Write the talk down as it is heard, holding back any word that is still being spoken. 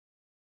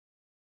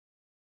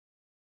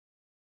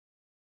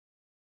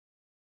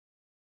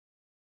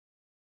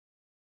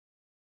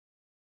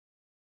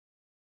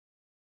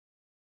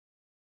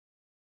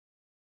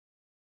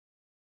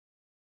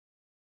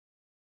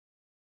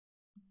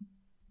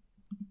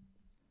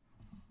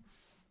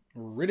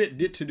Reddit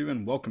did to do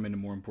and welcome into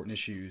more important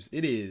issues.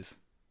 It is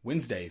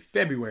Wednesday,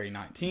 February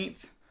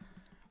 19th.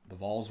 The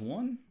Vols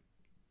won.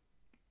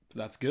 So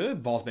that's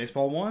good. Vols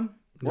baseball won.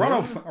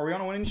 Are we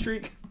on a winning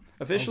streak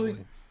officially?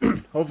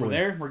 Hopefully. We're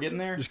there. We're getting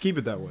there. Just keep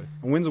it that way.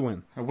 A win's a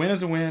win. A win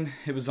is a win.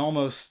 It was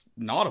almost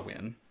not a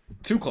win.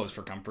 Too close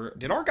for comfort.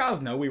 Did our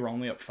guys know we were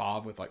only up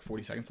 5 with like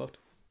 40 seconds left?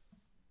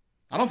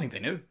 I don't think they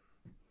knew.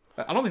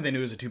 I don't think they knew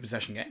it was a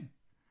 2-possession game.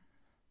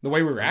 The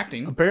way we were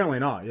acting. Apparently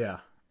not, yeah.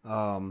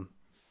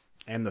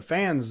 And the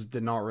fans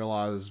did not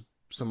realize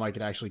somebody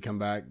could actually come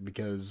back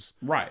because...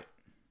 Right.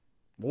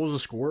 What was the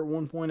score at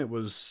one point? It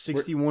was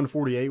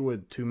 61-48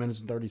 with 2 minutes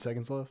and 30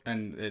 seconds left.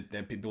 And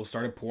people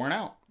started pouring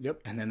out.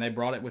 Yep. And then they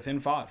brought it within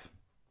 5.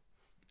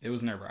 It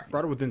was nerve-wracking.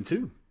 Brought it within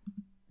 2.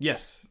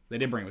 Yes. They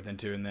did bring it within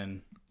 2, and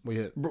then... We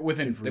hit...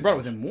 They brought it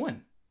within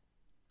 1.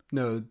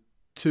 No,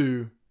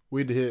 2.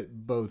 We had to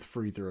hit both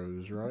free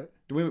throws, right?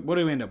 What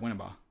did we end up winning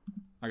by?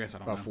 I guess I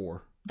don't know. By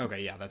 4.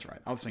 Okay, yeah, that's right.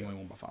 I was thinking we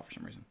won by 5 for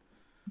some reason.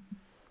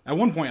 At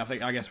one point,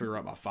 I guess we were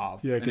up by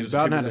 5. Yeah, because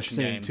Bowden had to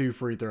sink 2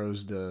 free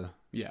throws to...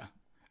 Yeah.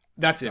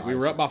 That's it. We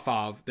were up by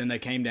 5. Then they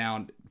came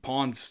down.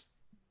 Pons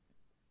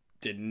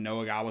didn't know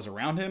a guy was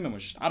around him and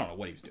was just, I don't know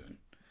what he was doing.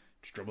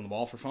 Just dribbling the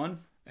ball for fun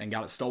and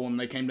got it stolen.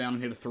 They came down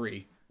and hit a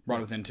 3. Brought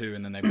it within 2,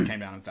 and then they came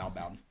down and fouled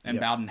Bowden. And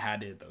Bowden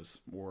had to hit those.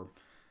 Or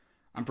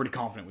I'm pretty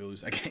confident we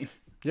lose that game.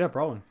 Yeah,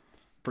 probably.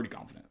 Pretty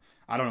confident.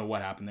 I don't know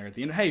what happened there at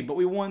the end. Hey, but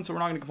we won, so we're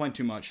not going to complain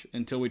too much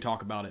until we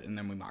talk about it, and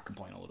then we might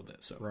complain a little bit.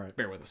 So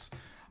bear with us.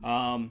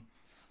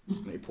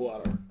 Let me pull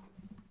out our...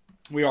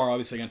 We are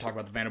obviously going to talk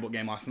about the Vanderbilt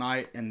game last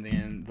night, and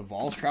then the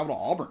Vols travel to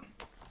Auburn.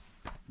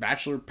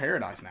 Bachelor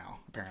paradise now,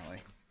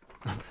 apparently.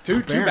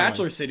 Two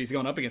bachelor cities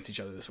going up against each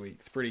other this week.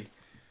 It's pretty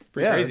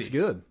crazy. It's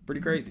good.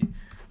 Pretty crazy.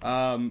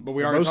 But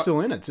we They're are both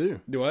still in it,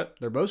 too. Do what?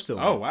 They're both still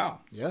in Oh, it. wow.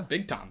 Yeah.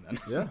 Big time, then.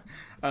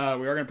 Yeah.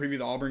 We are going to preview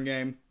the Auburn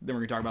game. Then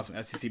we're going to talk about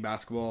some SEC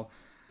basketball.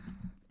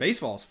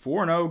 Baseball's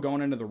 4-0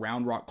 going into the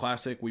Round Rock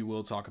Classic. We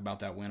will talk about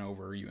that win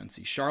over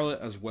UNC Charlotte,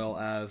 as well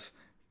as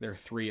their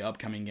 3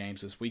 upcoming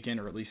games this weekend,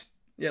 or at least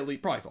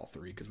probably all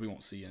 3, because we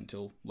won't see you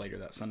until later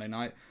that Sunday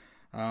night.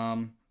 We're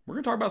going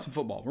to talk about some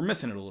football. We're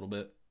missing it a little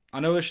bit. I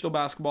know there's still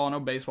basketball. I know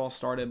baseball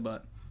started,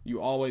 but you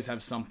always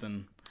have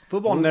something.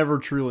 Football never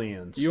truly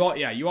ends. You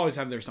always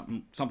have there's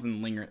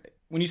something lingering.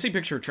 When you see a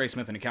picture of Trey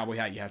Smith in a cowboy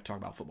hat, you have to talk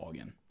about football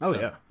again. Oh,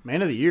 yeah.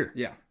 Man of the year.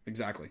 Yeah,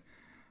 exactly.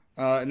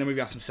 And then we've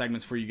got some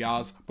segments for you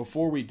guys.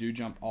 Before we do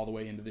jump all the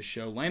way into this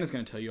show, Lane is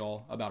going to tell you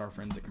all about our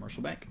friends at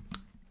Commercial Bank.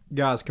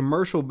 Guys,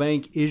 Commercial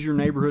Bank is your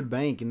neighborhood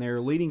bank, and they're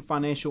a leading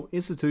financial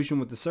institution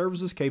with the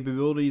services,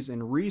 capabilities,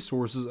 and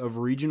resources of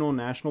regional and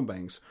national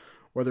banks.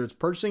 Whether it's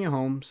purchasing a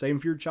home, saving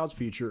for your child's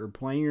future, or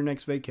planning your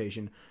next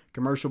vacation,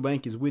 Commercial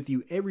Bank is with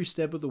you every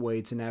step of the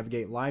way to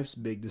navigate life's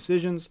big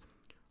decisions.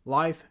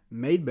 Life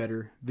made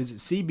better. Visit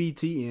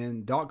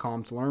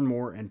cbtn.com to learn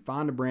more and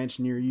find a branch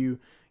near you.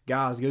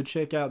 Guys, go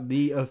check out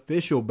the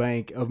official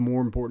bank of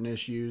More Important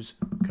Issues,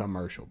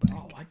 Commercial Bank.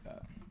 Oh, I like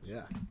that.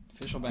 Yeah.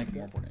 Official bank of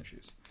More Important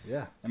Issues.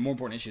 Yeah. And More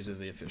Important Issues is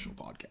the official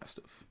podcast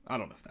of, I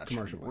don't know if that's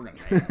Commercial true.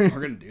 Bank.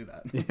 We're gonna do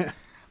that. Yeah.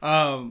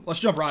 Let's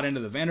jump right into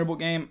the Vanderbilt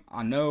game.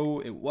 I know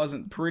it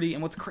wasn't pretty,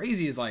 and what's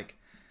crazy is like,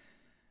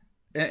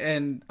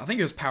 and I think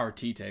it was Power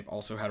T-Tape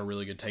also had a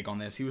really good take on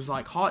this. He was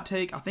like, hot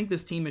take, I think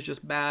this team is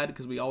just bad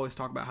because we always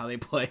talk about how they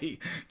play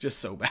just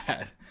so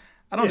bad.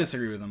 I don't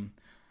disagree with him.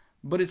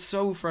 But it's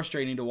so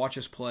frustrating to watch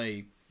us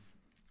play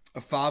a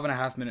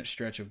 5.5 minute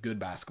stretch of good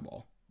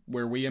basketball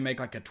where we make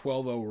like a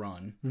 12-0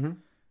 run. Mm-hmm.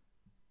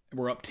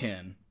 We're up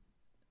 10.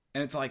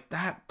 And it's like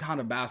that kind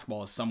of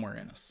basketball is somewhere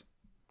in us.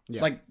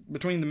 Yeah. Like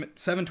between the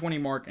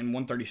 7:20 mark and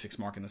 1:36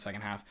 mark in the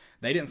second half,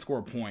 they didn't score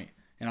a point,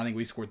 and I think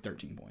we scored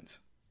 13 points.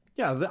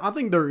 Yeah, I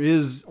think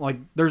there's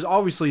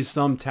obviously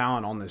some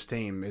talent on this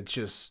team. It's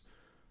just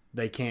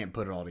they can't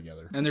put it all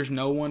together. And there's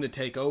no one to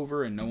take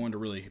over and no one to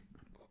really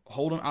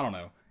hold them. I don't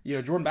know. You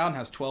know, Jordan Bowden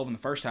has 12 in the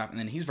first half, and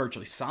then he's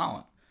virtually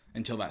silent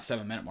until that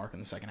 7-minute mark in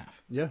the second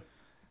half. Yeah.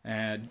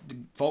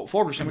 And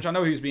Fulgerson, which I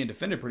know he was being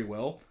defended pretty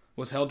well,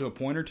 was held to a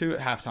point or two at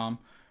halftime,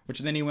 which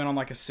then he went on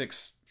like a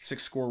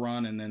six-score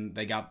run, and then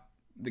they got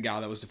the guy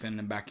that was defending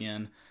him back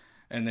in,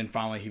 and then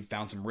finally he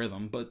found some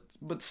rhythm.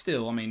 But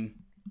still, I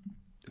mean,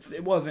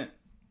 it wasn't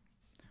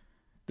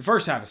 – the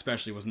first half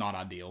especially was not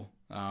ideal.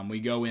 We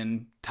go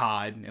in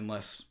tied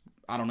unless –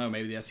 I don't know,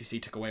 maybe the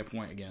SEC took away a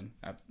point again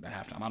at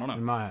halftime. I don't know.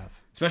 We might have.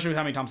 Especially with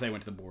how many times they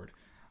went to the board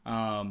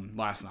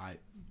last night.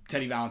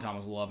 Teddy Valentine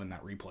was loving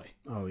that replay.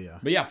 Oh, yeah.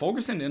 But yeah,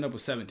 Fulgerson ended up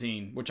with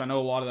 17, which I know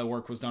a lot of that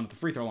work was done at the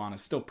free throw line.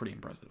 Is still pretty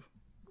impressive.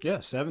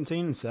 Yeah,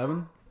 17 and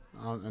 7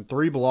 and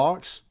 3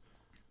 blocks.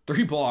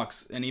 3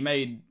 blocks, and he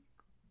made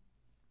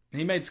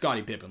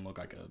Scottie Pippen look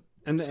like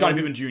Scottie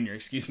Pippen Jr.,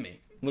 excuse me,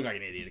 look like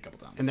an idiot a couple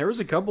times. And there was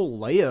a couple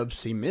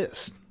layups he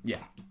missed.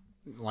 Yeah.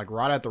 Like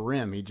right at the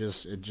rim, it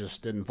just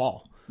didn't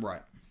fall.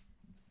 Right.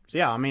 So,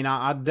 yeah, I mean,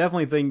 I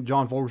definitely think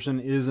John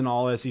Fulgerson is an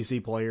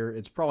all-SEC player.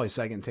 It's probably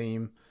second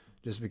team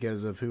just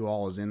because of who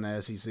all is in the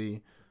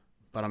SEC.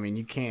 But, I mean,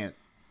 you can't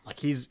 – like,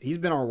 he's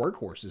been our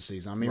workhorse this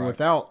season. I mean, right.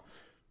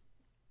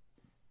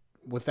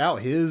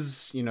 without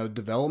his,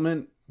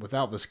 development,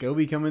 without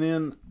Vescovi coming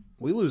in,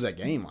 we lose that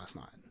game last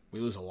night. We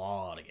lose a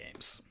lot of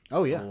games.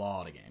 Oh, yeah. A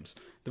lot of games.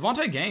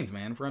 Devontae Gaines,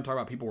 man, if we're going to talk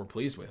about people we're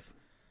pleased with,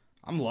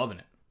 I'm loving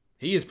it.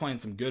 He is playing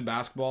some good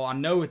basketball. I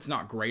know it's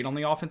not great on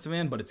the offensive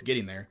end, but it's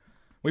getting there.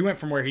 We went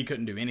from where he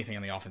couldn't do anything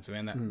on the offensive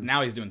end.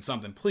 Now he's doing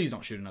something. Please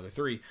don't shoot another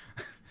three.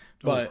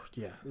 But,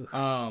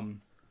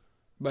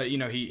 but you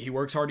know, he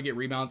works hard to get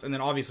rebounds. And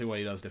then obviously what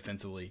he does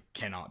defensively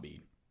cannot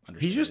be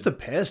understood. He's just a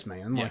pest,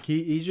 man. Yeah. Like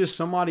he's just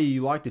somebody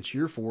you like to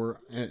cheer for.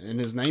 And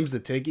his name's the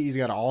Ticket. He's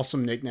got an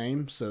awesome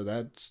nickname. So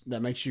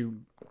that makes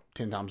you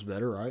 10 times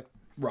better, right?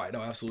 Right.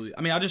 No, absolutely.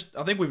 I mean,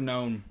 I think we've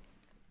known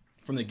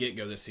from the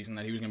get-go this season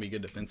that he was going to be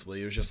good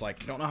defensively. It was just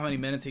like, don't know how many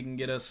minutes he can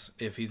get us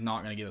if he's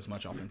not going to get us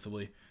much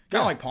offensively.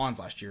 Kind of like Pons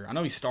last year. I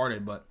know he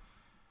started, but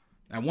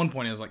at one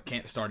point it was like,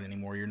 can't start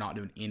anymore. You're not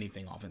doing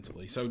anything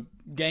offensively. So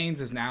Gaines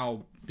is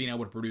now being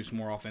able to produce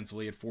more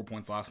offensively. At 4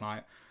 points last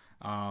night.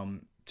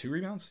 2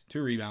 rebounds?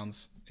 2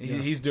 rebounds.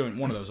 He's doing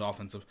one of those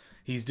offensive.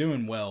 He's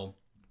doing well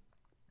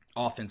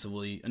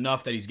offensively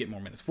enough that he's getting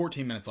more minutes.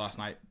 14 minutes last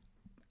night.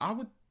 I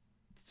would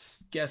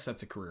guess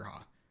that's a career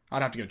high.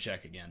 I'd have to go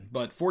check again.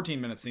 But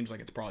 14 minutes seems like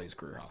it's probably his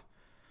career high.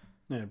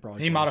 Yeah,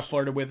 probably. He might have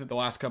flirted with it the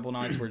last couple of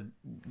nights where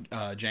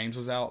James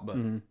was out, but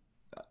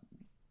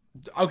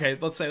okay,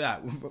 let's say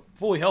that.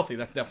 Fully healthy,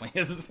 that's definitely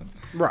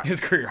his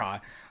career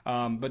high.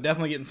 But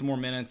definitely getting some more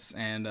minutes,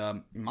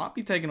 and might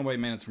be taking away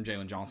minutes from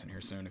Jalen Johnson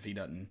here soon if he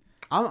doesn't.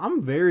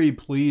 I'm very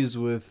pleased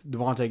with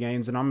Devontae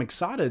Gaines, and I'm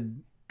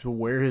excited to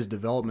where his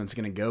development's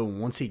going to go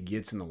once he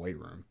gets in the weight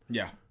room.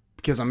 Yeah.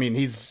 Because, I mean,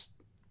 he's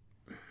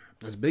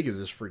as big as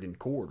this freaking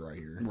cord right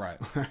here. Right.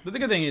 But the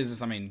good thing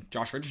is I mean,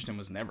 Josh Richardson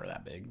was never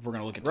that big. If we're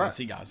going to look at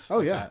Tennessee guys. Oh,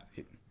 like yeah.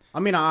 that. I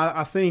mean,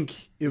 I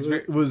think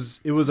it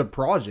was a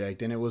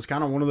project, and it was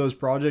kind of one of those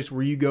projects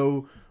where you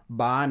go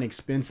buy an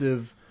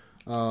expensive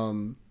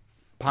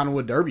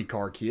Pinewood Derby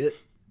car kit,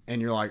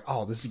 and you're like,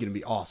 oh, this is going to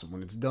be awesome.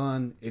 When it's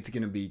done, it's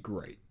going to be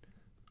great.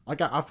 Like,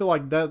 I feel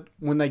like that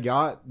when they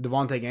got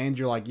Devontae Gaines,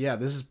 you're like, yeah,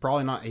 this is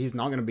probably not, he's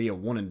not going to be a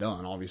one and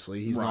done,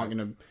 obviously. He's probably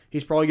going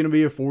to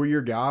be a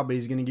 4-year guy, but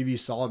he's going to give you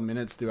solid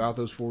minutes throughout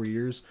those 4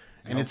 years.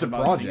 And it's a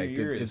project.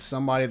 It's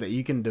somebody that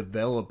you can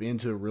develop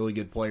into a really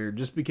good player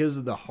just because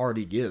of the heart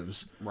he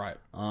gives. Right.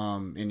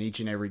 In each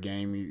and every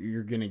game,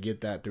 you're going to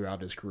get that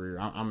throughout his career.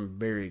 I'm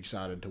very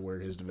excited to where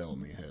his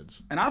development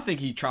heads. And I think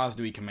he tries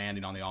to be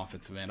commanding on the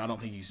offensive end. I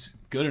don't think he's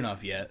good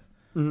enough yet,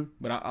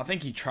 but I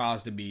think he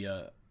tries to be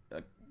a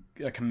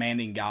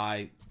commanding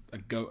guy,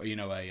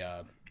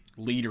 a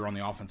leader on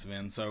the offensive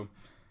end. So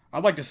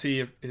I'd like to see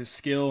if his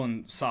skill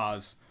and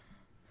size,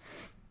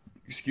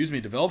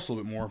 develops a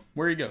little bit more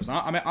where he goes.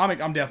 I'm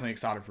definitely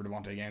excited for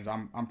Devontae Gaines.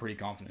 I'm pretty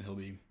confident he'll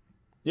be.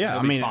 Yeah, he'll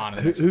I mean, fine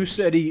who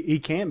said he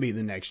can't be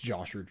the next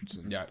Josh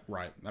Richardson? Yeah,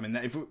 right. I mean,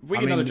 if we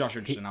get another Josh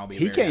Richardson, I'll be.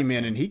 He came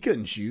in and he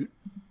couldn't shoot.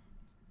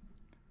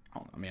 I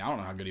don't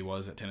know how good he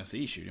was at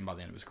Tennessee shooting by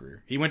the end of his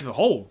career. He went to the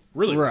hole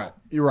really well.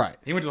 You're right.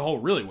 He went to the hole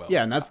really well.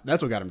 Yeah, and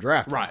that's what got him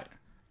drafted. Right.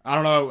 I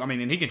don't know. I mean,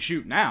 and he can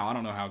shoot now. I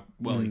don't know how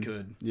well he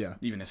could. Yeah.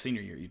 Even his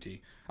senior year at UT.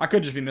 I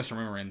could just be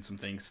misremembering some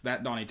things.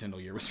 That Donnie Tyndall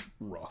year was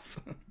rough.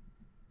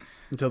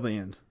 Until the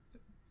end.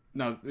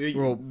 No,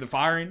 the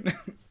firing.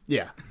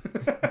 Yeah.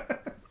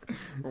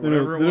 Or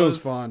whatever it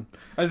was fun.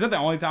 Is that the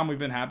only time we've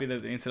been happy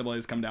that the NCAA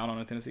has come down on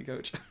a Tennessee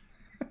coach?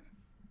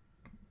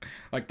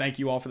 Like, thank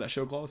you all for that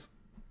show clause.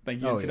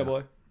 Thank you,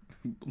 NCAA.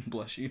 Yeah.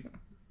 Bless you.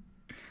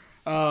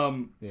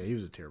 Yeah, he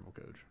was a terrible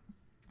coach.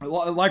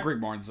 Like Rick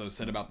Barnes, though,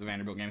 said about the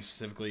Vanderbilt game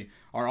specifically,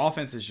 our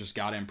offense has just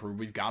got to improve.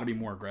 We've got to be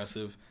more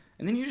aggressive.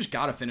 And then you just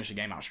got to finish a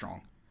game out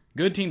strong.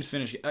 Good teams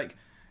finish.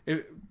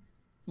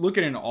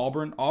 Looking into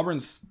Auburn,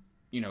 Auburn's,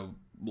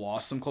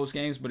 lost some close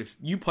games. But if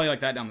you play like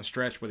that down the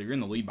stretch, whether you're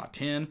in the lead by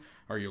 10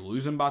 or you're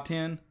losing by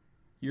 10,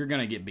 you're going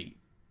to get beat.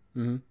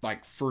 Mm-hmm.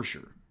 Like, for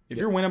sure. If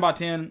you're winning by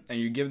 10 and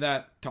you give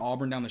that to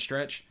Auburn down the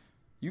stretch,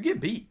 you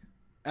get beat.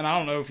 And I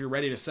don't know if you're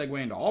ready to segue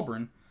into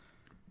Auburn,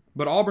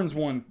 but Auburn's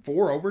won 5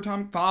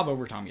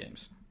 overtime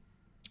games.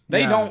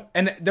 They don't,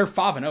 and they're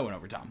 5-0 in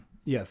overtime.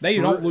 Yeah, they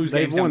don't lose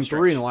games down the stretch.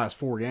 They've won 3 in the last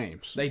 4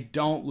 games. They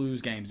don't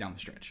lose games down the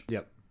stretch.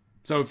 Yep.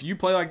 So if you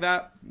play like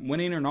that,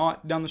 winning or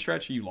not down the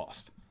stretch, you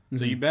lost. Mm-hmm.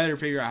 So you better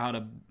figure out how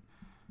to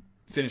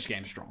finish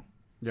games strong.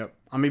 Yep.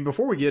 I mean,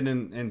 before we get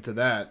into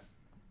that,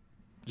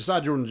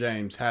 Josiah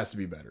Jordan-James has to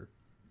be better.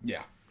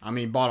 Yeah. I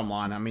mean, bottom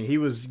line, I mean,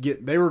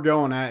 they were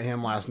going at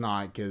him last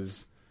night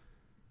because,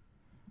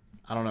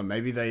 I don't know,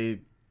 maybe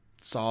they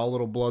saw a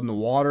little blood in the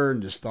water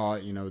and just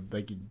thought,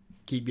 they could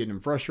keep getting him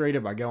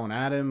frustrated by going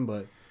at him.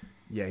 But,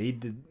 yeah, he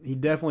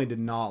definitely did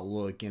not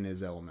look in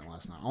his element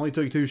last night. Only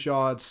took 2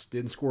 shots,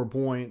 didn't score a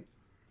point,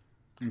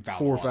 and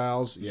 4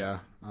 fouls. Yeah.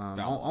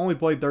 Only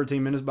played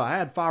 13 minutes, but I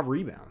had 5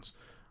 rebounds.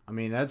 I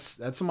mean, that's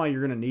somebody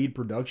you're going to need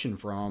production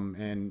from.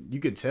 And you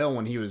could tell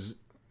when he was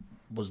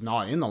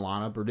not in the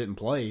lineup or didn't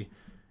play,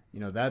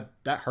 that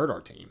hurt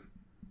our team.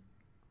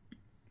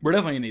 We're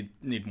definitely going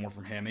to need more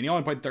from him. And he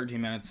only played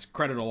 13 minutes.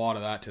 Credit a lot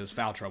of that to his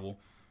foul trouble.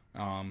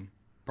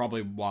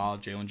 Probably while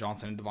Jalen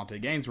Johnson and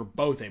Devontae Gaines were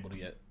both able to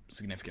get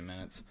significant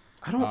minutes.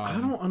 I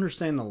don't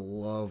understand the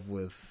love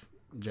with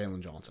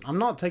Jalen Johnson. I'm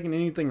not taking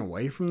anything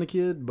away from the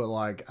kid, but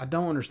like I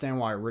don't understand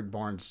why Rick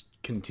Barnes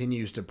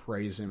continues to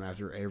praise him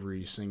after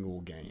every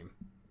single game.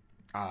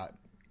 I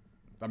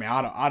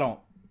don't.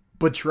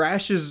 But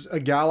trashes a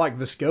guy like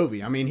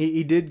Vescovi. I mean,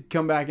 he did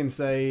come back and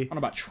say, I don't know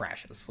about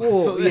trashes.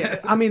 well,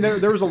 yeah. I mean,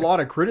 there was a lot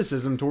of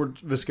criticism toward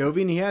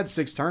Vescovi, and he had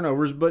 6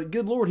 turnovers. But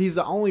good Lord, he's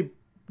the only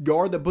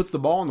guard that puts the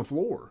ball on the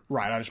floor.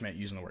 Right. I just meant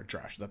using the word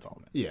trash. That's all I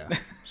meant. Yeah.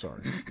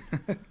 Sorry.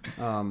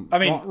 I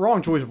mean,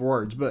 wrong choice of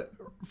words, but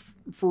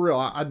for real,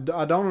 I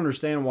don't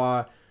understand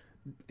why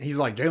he's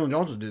like Jalen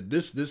Johnson did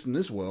this, and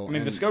this well. I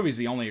mean, Vescovi's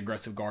the only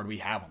aggressive guard we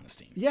have on this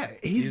team. Yeah,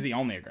 he's the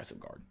only aggressive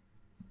guard.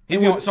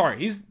 He's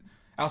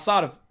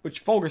outside of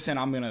which Fulgerson,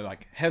 I'm gonna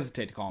like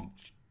hesitate to call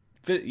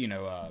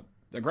him,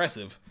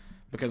 aggressive,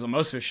 because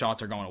most of his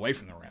shots are going away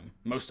from the rim,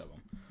 most of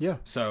them. Yeah.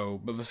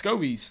 So, but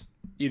Vescovi's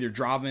either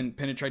driving,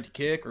 penetrate to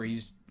kick, or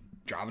he's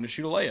driving to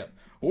shoot a layup,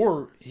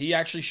 or he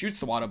actually shoots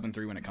the wide open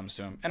 3 when it comes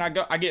to him. And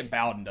I get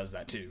Bowden does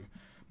that too,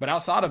 but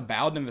outside of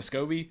Bowden and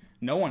Vescovi,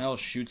 no one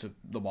else shoots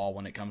the ball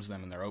when it comes to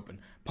them and they're open.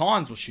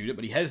 Pons will shoot it,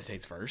 but he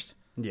hesitates first.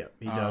 Yeah,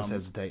 he does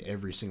hesitate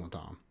every single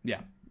time.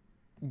 Yeah.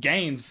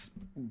 Gaines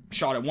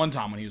shot it one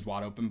time when he was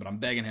wide open, but I'm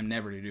begging him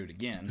never to do it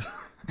again.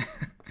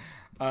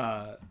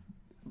 Plavsic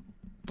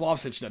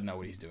doesn't know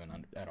what he's doing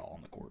at all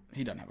on the court.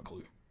 He doesn't have a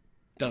clue.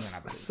 Doesn't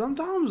have a clue.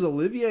 Sometimes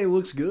Olivier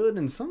looks good,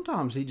 and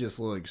sometimes he just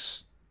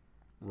looks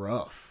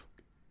rough.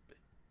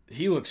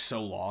 He looks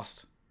so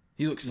lost.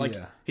 He looks like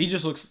he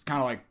just looks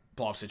kind of like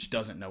Plavsic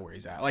doesn't know where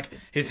he's at. Like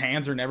his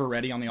hands are never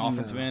ready on the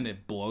offensive end.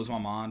 It blows my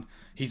mind.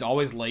 He's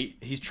always late.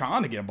 He's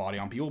trying to get a body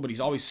on people, but he's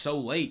always so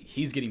late.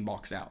 He's getting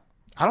boxed out.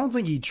 I don't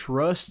think he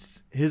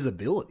trusts his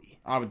ability.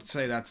 I would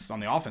say that's on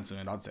the offensive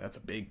end. I'd say that's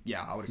a big.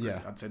 Yeah, I would agree.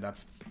 Yeah. I'd say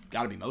that's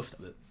got to be most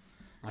of it.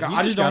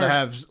 I just don't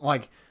have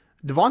like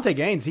Devontae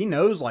Gaines. He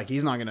knows like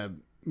he's not going to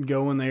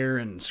go in there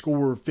and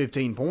score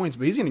 15 points,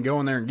 but he's going to go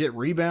in there and get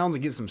rebounds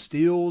and get some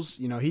steals.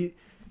 You know,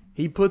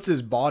 he puts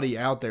his body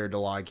out there to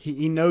like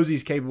he knows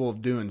he's capable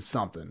of doing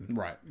something,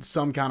 right?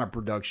 Some kind of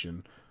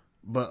production.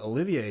 But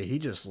Olivier, he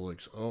just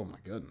looks. Oh my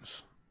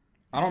goodness!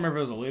 I don't remember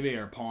if it was Olivier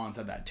or Pons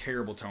had that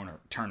terrible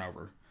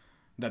turnover.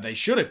 That they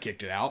should have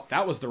kicked it out.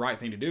 That was the right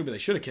thing to do, but they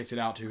should have kicked it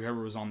out to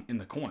whoever was in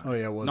the corner. Oh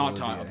yeah, it was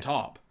not up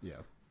top. Yeah,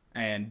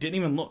 and didn't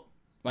even look.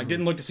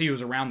 Didn't look to see who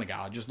was around the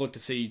guy. Just looked to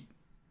see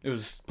it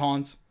was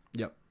Pons.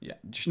 Yep. Yeah.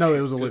 No,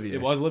 it was Olivier.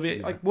 It was Olivier.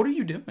 Yeah. Like, what are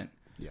you doing?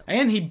 Yeah.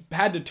 And he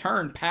had to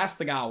turn past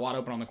the guy wide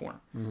open on the corner.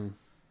 Mm-hmm.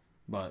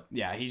 But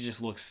yeah, he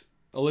just looks.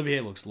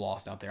 Olivier looks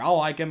lost out there. I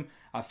like him.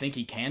 I think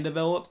he can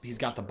develop. He's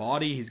got the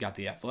body. He's got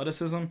the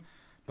athleticism.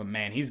 But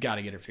man, he's got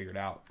to get it figured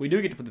out. We do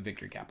get to put the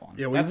victory cap on.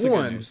 Yeah, That's won.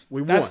 The good news.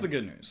 We won. That's the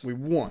good news. We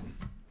won.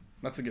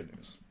 That's the good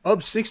news. Up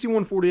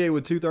 61-48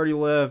 with 2:30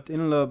 left.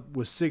 Ended up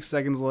with 6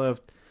 seconds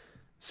left.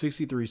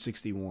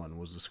 63-61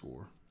 was the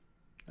score.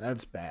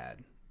 That's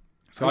bad.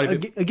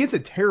 Against a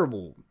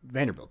terrible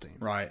Vanderbilt team.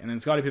 Right. And then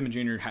Scottie Pippen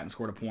Jr. hadn't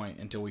scored a point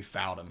until we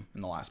fouled him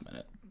in the last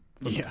minute.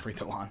 From the free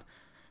throw line.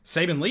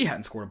 Saban Lee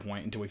hadn't scored a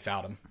point until we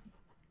fouled him.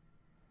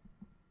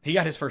 He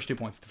got his first 2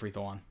 points at the free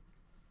throw line.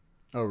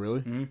 Oh,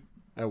 really? Mm-hmm.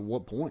 At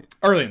what point?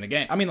 Early in the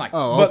game. I mean, like,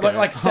 okay.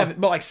 like 7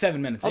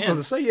 minutes in. I was going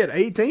to say he had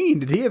 18.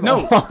 Did he have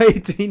all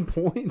 18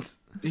 points?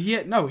 He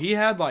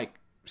had like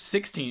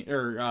 16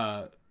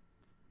 or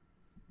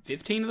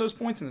 15 of those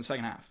points in the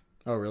second half.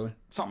 Oh, really?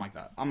 Something like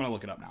that. I'm going to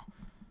look it up now.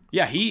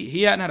 Yeah,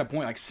 he hadn't had a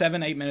point like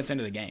 7-8 minutes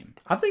into the game.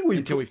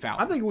 Until we fouled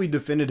him. I think we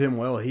defended him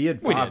well. He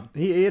had 5.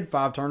 He had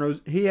 5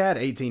 turnovers. He had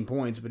 18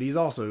 points, but he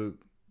also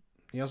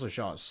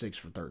shot 6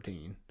 for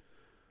 13.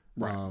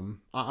 Right.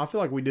 I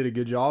feel like we did a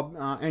good job,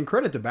 and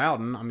credit to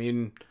Bowden. I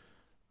mean,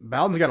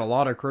 Bowden's got a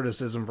lot of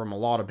criticism from a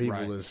lot of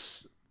people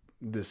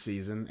this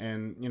season,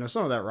 and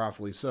some of that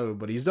rightfully so.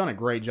 But he's done a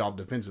great job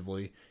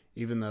defensively,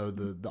 even though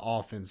the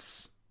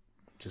offense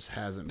just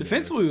hasn't.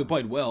 Defensively, we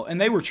played well, and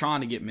they were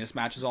trying to get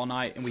mismatches all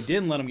night, and we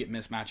didn't let them get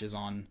mismatches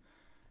on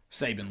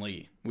Saban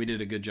Lee. We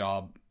did a good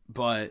job,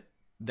 but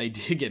they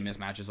did get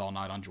mismatches all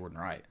night on Jordan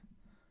Wright.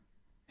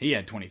 He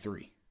had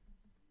 23.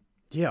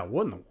 Yeah,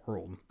 what in the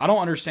world? I don't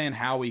understand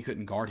how we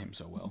couldn't guard him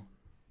so well.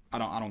 I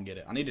don't get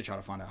it. I need to try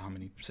to find out how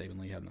many Saban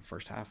Lee had in the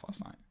first half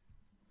last night.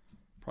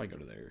 Probably go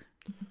to there.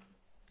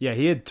 Yeah,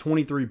 he had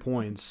 23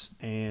 points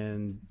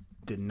and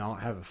did not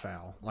have a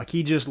foul. Like,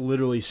 he just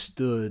literally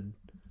stood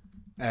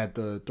at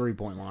the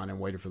 3-point line and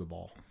waited for the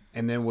ball.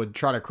 And then would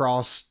try to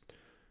cross.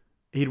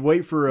 He'd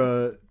wait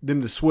for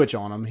them to switch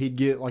on him. He'd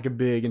get like a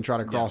big and try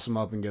to cross him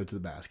up and go to the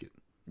basket.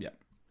 Yeah.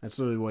 That's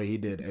literally the way he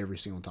did every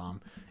single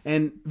time.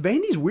 And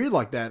Vandy's weird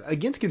like that.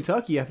 Against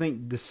Kentucky, I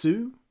think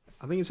Dessou,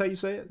 I think is how you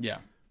say it. Yeah.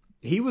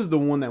 He was the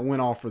one that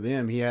went off for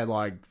them. He had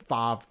like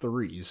 5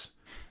 threes.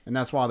 And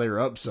that's why they were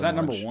up so much. Is that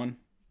number 1?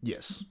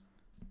 Yes.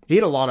 He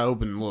had a lot of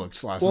open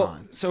looks last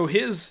night. So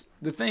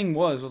the thing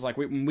was like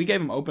when we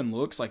gave him open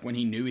looks, like when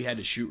he knew he had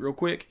to shoot real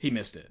quick, he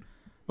missed it.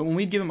 But when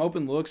we'd give him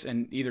open looks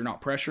and either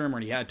not pressure him or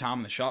he had time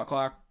in the shot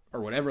clock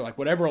or whatever, like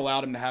whatever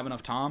allowed him to have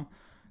enough time,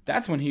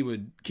 that's when he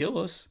would kill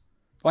us.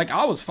 Like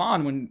I was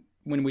fine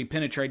when we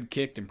penetrated,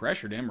 kicked, and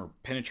pressured him, or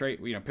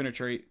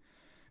penetrate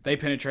They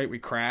penetrate, we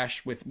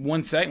crash with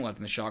 1 second left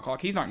in the shot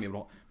clock. He's not going to be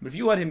able to. But if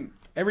you let him,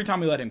 every time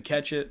we let him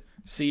catch it,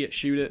 see it,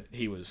 shoot it,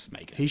 he was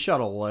making. He shot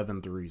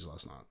 11 threes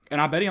last night.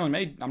 And I bet he only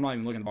made, I'm not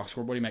even looking at the box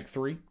score, but he made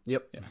 3.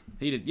 Yep. Yeah,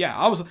 he did. Yeah,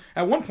 I was,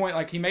 at one point,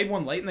 like, he made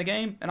one late in the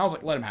game, and I was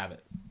like, let him have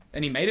it.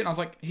 And he made it, and I was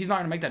like, he's not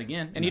going to make that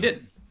again. And he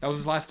didn't. That was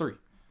his last 3.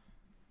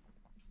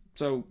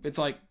 So it's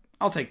like,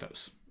 I'll take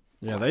those.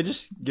 Yeah, they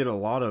just get a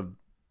lot of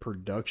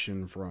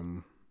production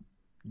from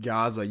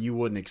guys that you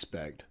wouldn't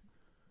expect.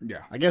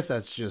 Yeah. I guess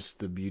that's just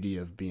the beauty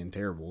of being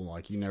terrible.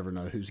 Like, you never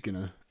know who's going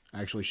to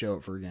actually show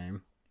up for a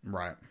game.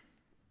 Right.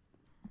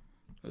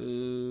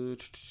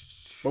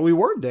 But we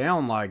were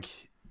down, like,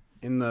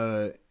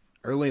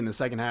 early in the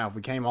second half.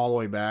 We came all the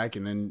way back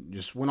and then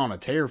just went on a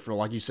tear for,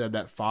 like you said,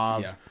 that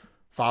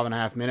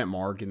 5.5 minute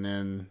mark. And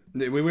then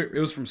it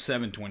was from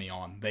 7:20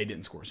 on. They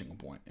didn't score a single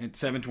point. At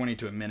 7:20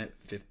 to a minute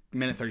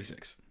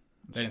 36.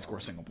 They didn't score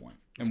a single point.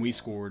 And we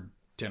scored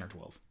 10 or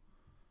 12.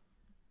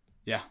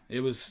 Yeah, it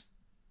was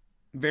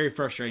very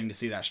frustrating to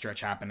see that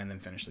stretch happen and then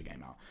finish the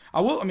game out. I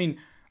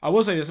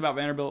will say this about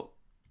Vanderbilt.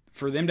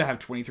 For them to have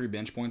 23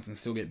 bench points and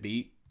still get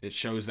beat, it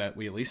shows that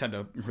we at least had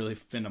to really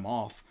fend them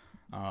off.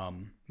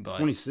 But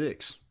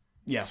 26.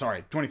 Yeah,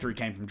 sorry. 23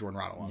 came from Jordan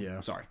Wright alone.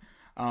 Yeah. Sorry.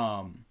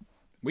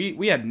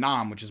 We had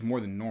 9, which is more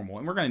than normal,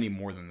 and we're going to need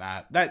more than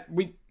that.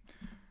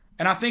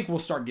 And I think we'll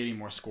start getting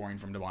more scoring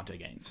from Devontae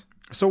Gaines.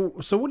 So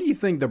what do you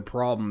think the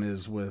problem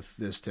is with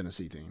this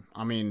Tennessee team?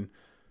 I mean,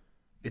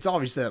 it's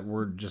obvious that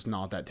we're just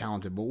not that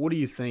talented, but what do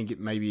you think it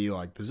may be,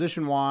 like,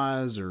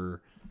 position-wise,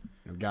 or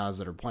guys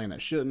that are playing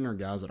that shouldn't, or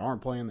guys that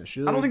aren't playing that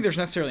should? I don't think there's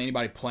necessarily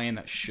anybody playing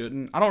that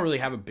shouldn't. I don't really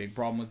have a big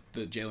problem with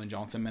the Jalen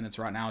Johnson minutes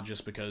right now,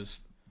 just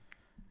because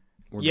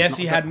we're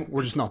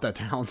just not that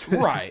talented.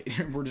 Right.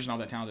 We're just not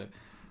that talented.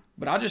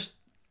 But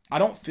I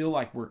don't feel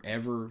like we're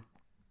ever.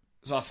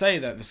 So I say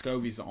that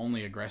Vescovi's the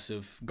only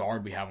aggressive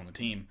guard we have on the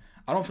team.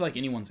 I don't feel like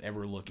anyone's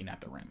ever looking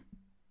at the rim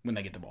when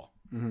they get the ball.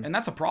 Mm-hmm. And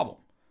that's a problem.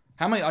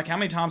 How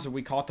many times have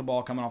we caught the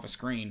ball coming off a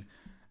screen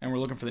and we're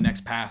looking for the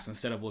next pass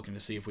instead of looking to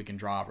see if we can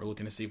drive or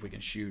looking to see if we can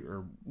shoot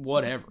or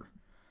whatever?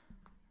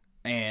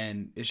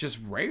 And it's just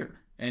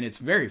rare. And it's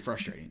very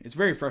frustrating. It's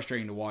very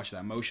frustrating to watch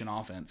that motion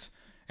offense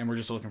and we're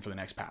just looking for the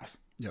next pass.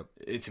 Yep.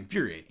 It's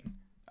infuriating.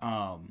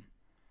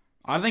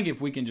 I think if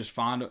we can just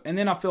find – and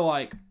then I feel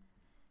like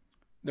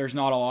there's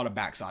not a lot of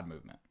backside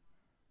movement.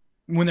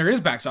 When there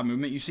is backside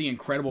movement, you see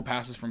incredible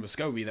passes from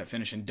Vescovi that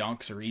finish in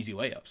dunks or easy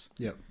layups.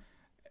 Yep.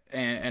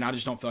 And I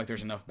just don't feel like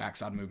there's enough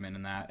backside movement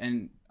in that.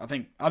 And I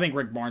think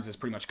Rick Barnes has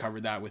pretty much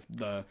covered that with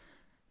the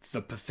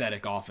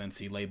pathetic offense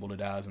he labeled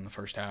it as in the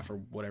first half or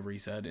whatever he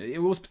said.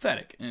 It was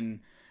pathetic.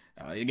 And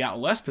it got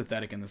less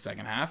pathetic in the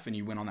second half, and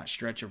you went on that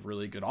stretch of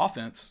really good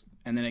offense,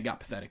 and then it got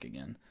pathetic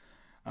again.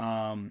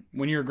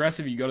 When you're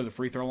aggressive, you go to the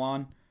free throw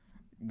line.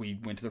 We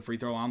went to the free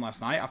throw line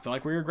last night. I feel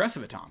like we were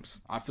aggressive at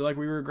times. I feel like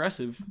we were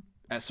aggressive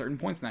at certain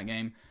points in that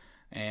game,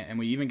 and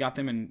we even got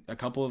them in a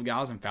couple of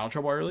guys in foul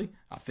trouble early.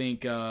 I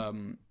think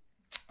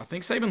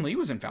Saban Lee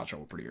was in foul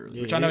trouble pretty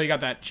early, which I know he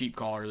got that cheap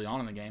call early on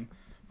in the game,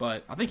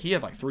 but I think he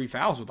had like 3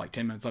 fouls with like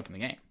 10 minutes left in the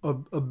game.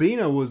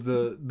 Abina was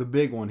the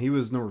big one. He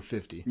was number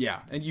 50. Yeah,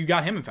 and you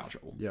got him in foul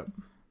trouble. Yep.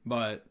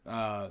 But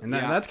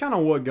that's kind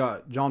of what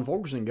got John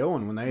Fulkerson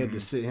going when they had to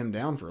sit him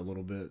down for a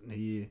little bit.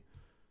 He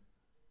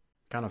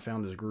kind of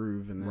found his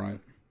groove and then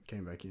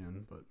came back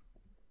in. But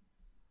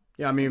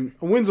yeah, I mean,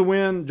 a win's a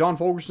win. John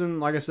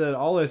Fulkerson, like I said,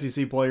 all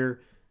SEC player,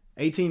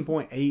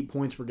 18.8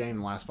 points per game in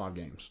the last 5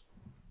 games.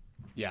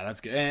 Yeah,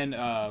 that's good. And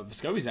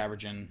Vescovi's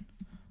averaging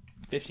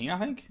 15, I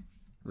think.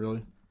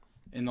 Really?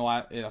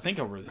 I think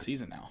over the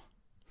season now.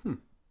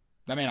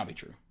 That may not be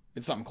true.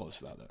 It's something close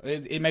to that, though.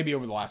 It may be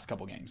over the last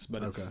couple games,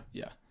 but it's,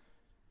 yeah.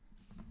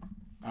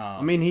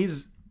 I mean,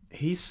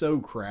 he's so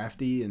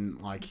crafty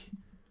and, like,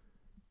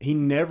 he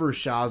never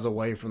shies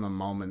away from the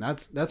moment.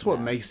 That's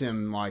what makes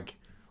him, like,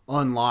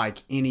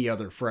 unlike any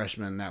other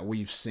freshman that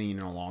we've seen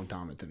in a long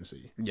time at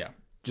Tennessee. Yeah.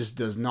 Just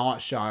does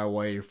not shy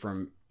away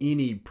from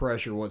any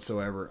pressure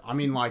whatsoever. I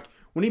mean, like,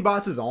 when he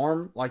bites his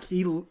arm,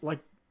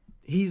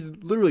 he's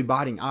literally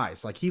biting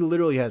ice. Like, he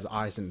literally has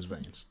ice in his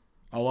veins.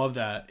 I love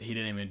that he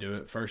didn't even do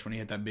it first when he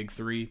hit that big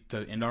 3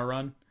 to end our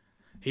run.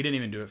 He didn't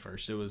even do it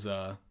first. It was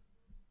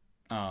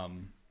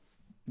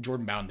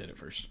Jordan Bowden did it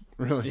first.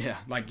 Really? Yeah.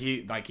 Like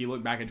he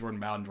looked back at Jordan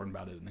Bowden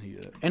did it, and then he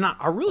did it. And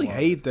I really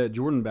hate that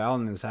Jordan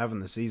Bowden is having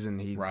the season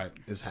he Right.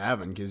 is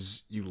having,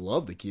 because you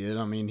love the kid.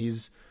 I mean,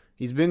 he's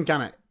been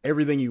kind of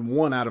everything you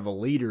want out of a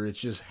leader. It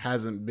just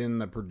hasn't been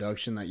the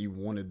production that you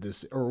wanted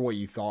this or what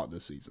you thought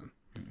this season.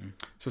 Mm-hmm.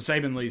 So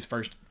Saban Lee's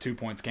first 2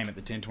 points came at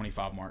the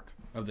 10:25 mark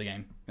of the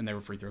game, and they were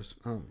free throws.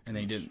 Oh, and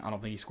then he didn't. I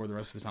don't think he scored the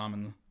rest of the time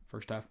in the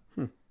first half.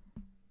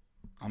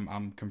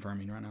 I'm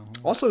confirming right now.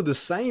 Also, the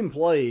same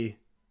play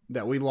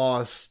that we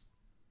lost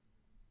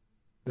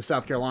the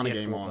South Carolina he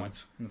had game 4 on.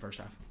 points in the first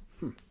half.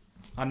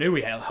 I knew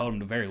we held him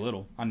to very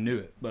little. I knew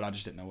it, but I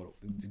just didn't know what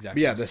it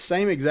exactly. But yeah, was. the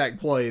same exact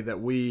play that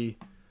we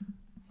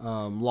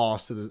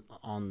lost to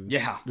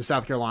the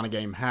South Carolina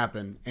game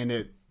happened,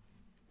 and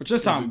which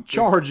this time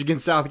charge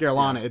against South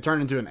Carolina, it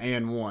turned into an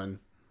and one.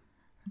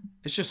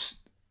 It's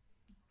just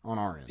on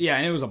our end. Yeah,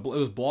 and it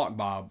was blocked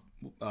by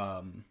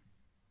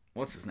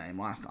what's his name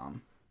last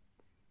time?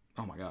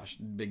 Oh my gosh,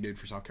 big dude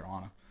for South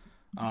Carolina.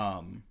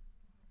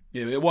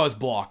 Yeah, it was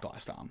blocked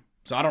last time.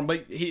 So I don't.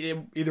 But it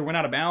either went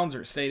out of bounds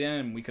or it stayed in,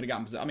 and we could have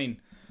gotten. I mean,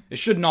 it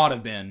should not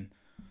have been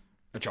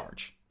a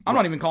charge. I'm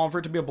not even calling for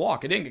it to be a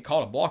block. It didn't get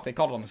called a block. They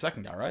called it on the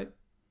second guy, right?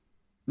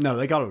 No,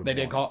 they called it. They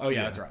did call. Oh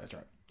yeah, that's right.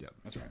 Yeah,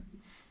 that's right.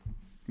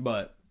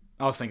 But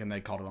I was thinking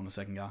they called it on the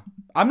second guy.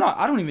 I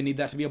don't even need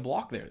that to be a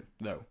block there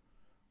though.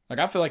 Like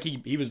I feel like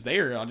he was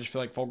there. I just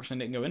feel like Fulkerson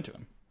didn't go into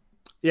him.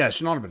 Yeah, it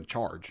should not have been a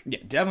charge. Yeah,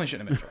 definitely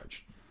shouldn't have been a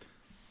charge.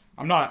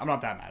 I'm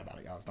not that mad about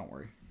it, guys. Don't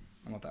worry.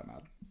 I'm not that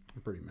mad.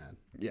 I'm pretty mad.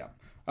 Yeah.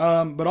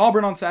 But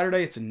Auburn on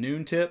Saturday, it's a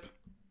noon tip.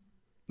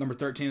 Number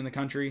 13 in the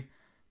country.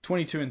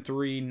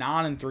 22-3,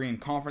 9-3 in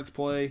conference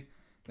play.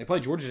 They play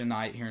Georgia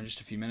tonight here in just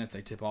a few minutes.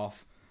 They tip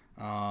off.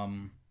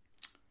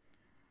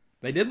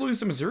 They did lose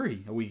to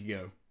Missouri a week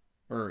ago.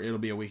 Or it'll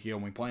be a week ago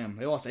when we play them.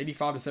 They lost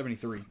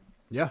 85-73.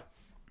 Yeah.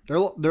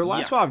 Their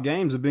last 5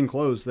 games have been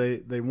close.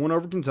 They won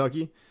over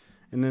Kentucky.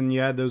 And then you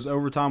had those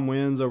overtime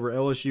wins over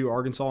LSU,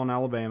 Arkansas, and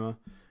Alabama.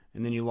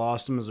 And then you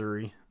lost to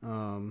Missouri.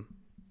 And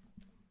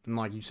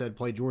like you said,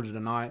 play Georgia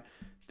tonight.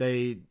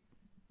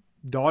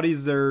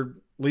 Dottie's their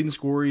leading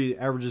scorer. He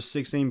averages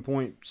 16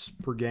 points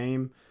per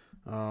game.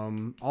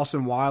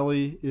 Austin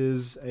Wiley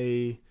is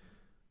a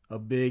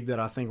big that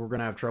I think we're going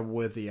to have trouble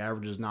with. He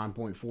averages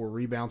 9.4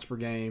 rebounds per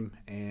game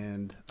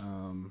and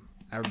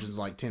averages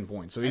like 10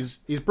 points. So he's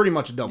pretty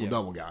much a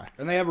double-double guy.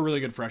 And they have a really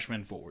good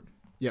freshman forward.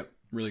 Yep.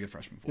 Really good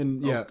freshman forward.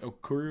 And yeah.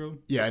 Okurio?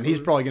 Yeah, and he's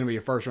probably going to be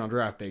a first-round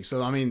draft pick.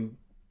 So, I mean,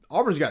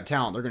 Auburn's got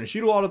talent. They're going to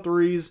shoot a lot of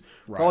threes,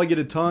 probably get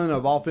a ton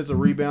of offensive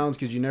rebounds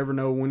because you never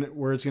know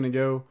where it's going to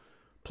go.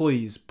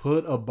 Please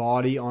put a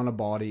body on a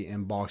body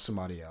and box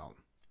somebody out.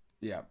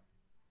 Yeah.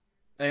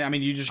 I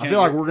mean, I feel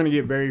like we're going to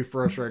get very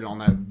frustrated on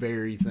that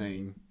very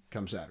thing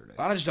come Saturday.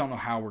 I just don't know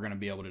how we're going to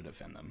be able to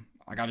defend them.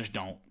 Like, I just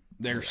don't.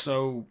 They're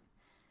so.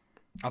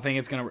 I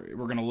think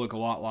we're going to look a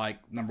lot like,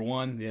 number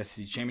one, the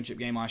SEC championship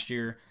game last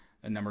year,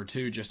 and number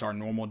two, just our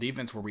normal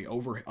defense where we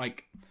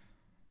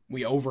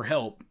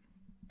overhelp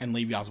and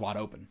leave guys wide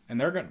open.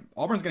 And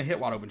Auburn's going to hit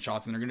wide open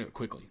shots, and they're going to do it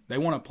quickly. They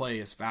want to play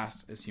as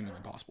fast as humanly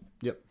possible.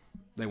 Yep.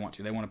 They want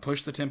to. They want to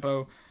push the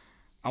tempo.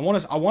 I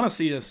want to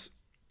see us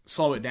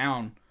slow it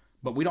down,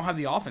 but we don't have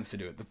the offense to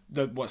do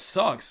it. What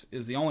sucks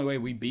is the only way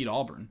we beat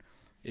Auburn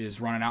is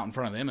running out in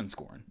front of them and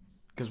scoring,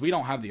 because we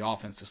don't have the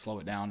offense to slow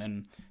it down,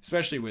 and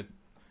especially with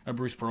a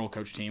Bruce Pearl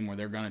coach team where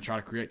they're going to try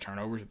to create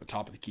turnovers at the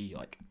top of the key.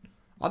 Like,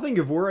 I think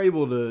if we're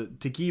able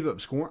to keep up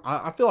scoring,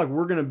 I feel like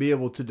we're going to be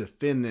able to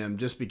defend them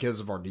just because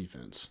of our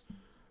defense.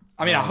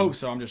 I mean, I hope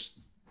so.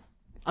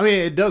 I mean,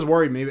 it does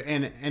worry me,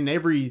 and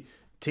every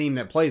team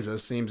that plays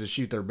us seems to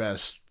shoot their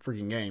best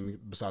freaking game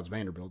besides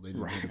Vanderbilt. They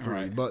didn't hit the free.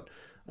 Right. But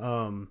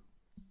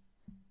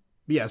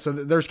yeah, so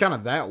there's kind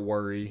of that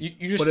worry.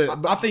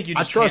 I think you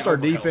just I trust can't our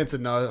overhelp. defense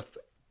enough,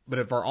 but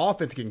if our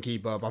offense can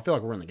keep up, I feel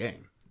like we're in the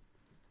game.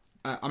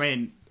 I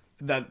mean,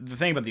 the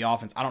thing about the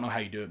offense, I don't know how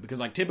you do it, because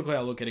like typically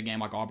I look at a game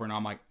like Auburn,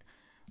 I'm like,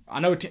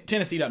 I know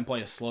Tennessee doesn't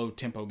play a slow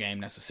tempo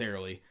game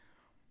necessarily.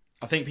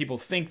 I think people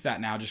think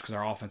that now just because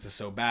our offense is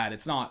so bad.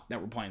 It's not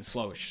that we're playing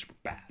slow; it's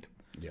just bad.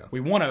 Yeah,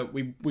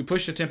 we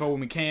push the tempo when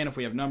we can. If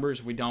we have numbers,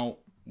 if we don't,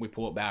 we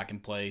pull it back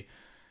and play,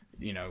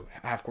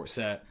 half court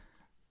set.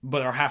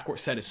 But our half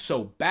court set is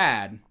so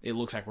bad, it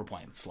looks like we're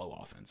playing slow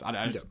offense.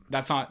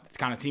 That's not the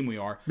kind of team we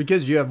are,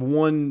 because you have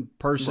one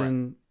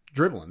person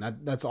dribbling.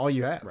 That's all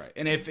you have. Right.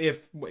 And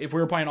if we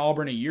were playing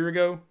Auburn a year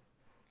ago,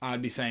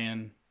 I'd be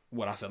saying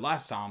what I said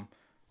last time.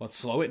 Let's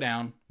slow it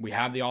down. We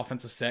have the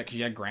offensive set because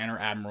you had Grant or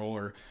Admiral,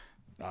 or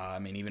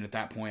even at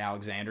that point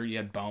Alexander. You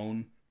had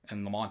Bone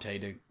and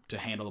Lamonte to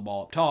handle the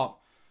ball up top.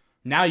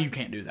 Now you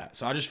can't do that.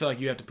 So I just feel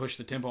like you have to push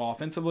the tempo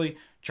offensively,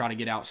 try to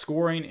get out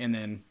scoring, and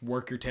then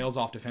work your tails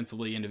off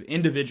defensively.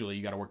 Individually,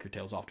 you got to work your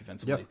tails off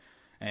defensively. Yep.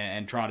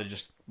 And try to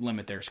just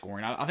limit their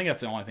scoring. I think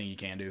that's the only thing you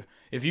can do.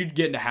 If you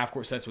get into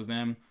half-court sets with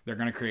them, they're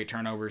going to create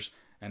turnovers,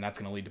 and that's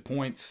going to lead to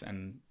points,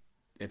 and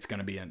it's going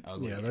to be an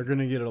ugly game. They're going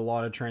to get a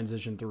lot of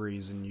transition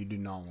threes, and you do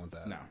not want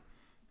that.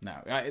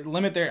 No.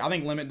 Limit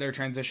their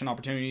transition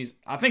opportunities.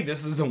 I think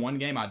this is the one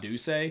game I do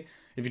say,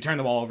 if you turn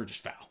the ball over,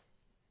 just foul.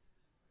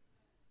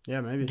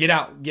 Yeah, maybe. Get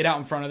out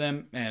in front of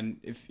them, and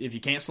if you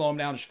can't slow them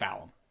down, just foul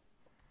them.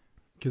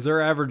 Because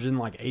they're averaging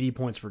like 80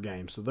 points per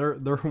game, so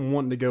they're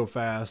wanting to go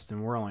fast,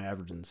 and we're only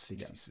averaging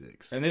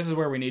 66. And this is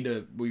where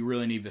we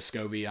really need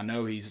Vescovi. I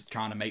know he's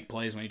trying to make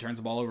plays when he turns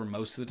the ball over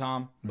most of the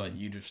time, but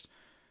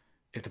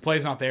if the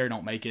play's not there,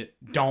 don't make it.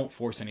 Don't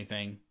force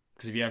anything,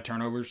 because if you have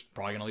turnovers,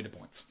 probably going to lead to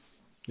points.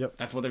 Yep,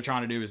 that's what they're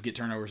trying to do, is get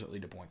turnovers that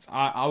lead to points.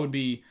 I would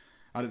be.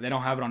 They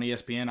don't have it on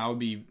ESPN. I would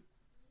be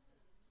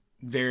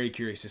very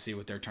curious to see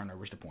what their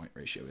turnovers to point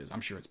ratio is. I'm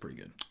sure it's pretty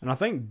good. And I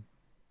think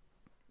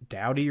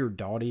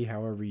Doughty,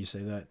 however you say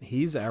that,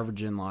 he's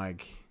averaging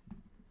like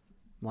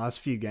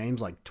last few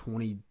games like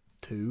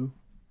 22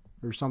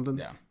 or something.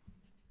 Yeah,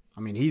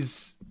 I mean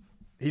he's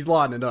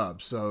lighting it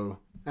up. So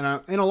and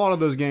a lot of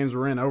those games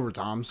were in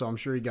overtime, so I'm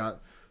sure he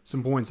got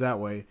some points that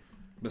way.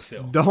 But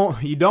still,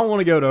 you don't want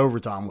to go to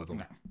overtime with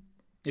him.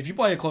 If you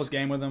play a close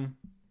game with them,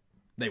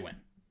 they win.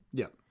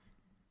 Yep.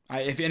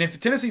 If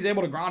Tennessee's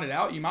able to grind it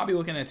out, you might be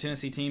looking at a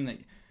Tennessee team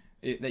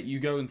that you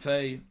go and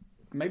say,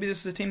 maybe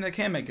this is a team that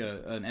can make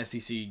an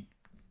SEC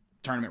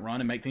tournament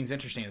run and make things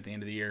interesting at the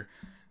end of the year.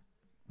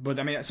 But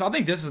I mean, so I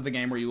think this is the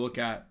game where you look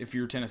at, if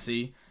you're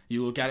Tennessee,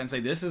 you look at it and say,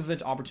 this is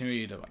the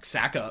opportunity to like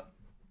sack up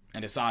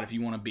and decide if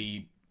you want to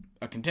be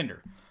a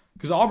contender.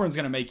 Because Auburn's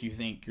going to make you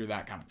think you're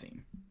that kind of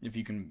team if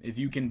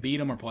you can beat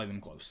them or play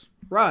them close.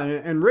 Right,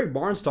 and Rick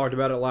Barnes talked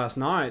about it last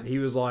night. He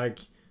was like,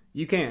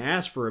 you can't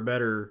ask for a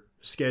better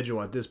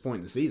schedule at this point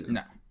in the season.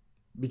 No.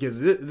 Because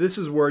this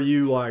is where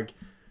you, like,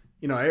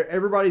 you know,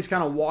 everybody's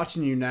kind of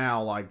watching you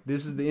now. Like,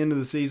 this is the end of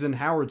the season.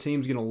 How are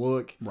teams going to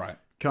look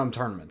come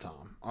tournament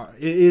time?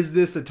 Is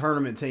this a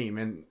tournament team?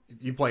 And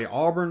you play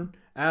Auburn,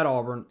 at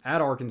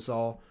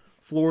Arkansas,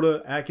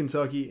 Florida, at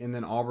Kentucky, and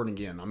then Auburn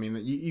again. I mean,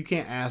 you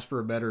can't ask for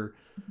a better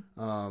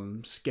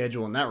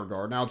schedule in that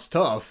regard. Now, it's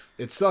tough.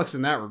 It sucks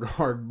in that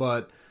regard,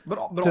 but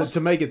to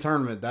make a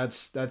tournament,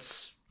 this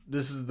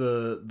is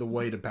the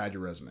way to pad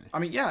your resume. I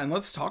mean, yeah, and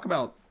let's talk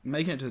about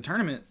making it to the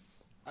tournament.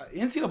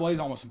 NCAA is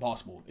almost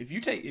impossible. If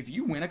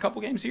you win a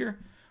couple games here,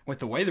 with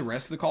the way the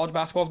rest of the college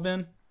basketball's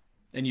been,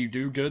 and you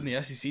do good in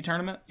the SEC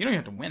tournament, you don't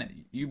even have to win it.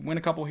 You win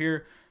a couple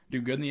here,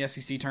 do good in the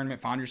SEC tournament,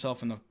 find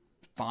yourself in the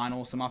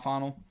final,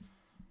 semifinal.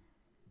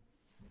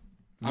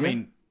 I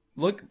mean,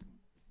 look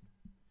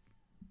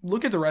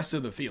at the rest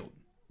of the field.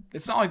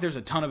 It's not like there's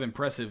a ton of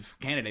impressive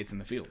candidates in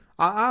the field.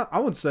 I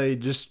would say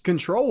just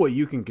control what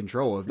you can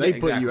control. If they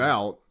put you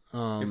out,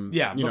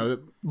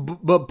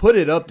 but put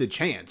it up to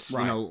chance.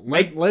 Right. You know,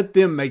 let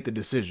them make the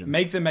decision.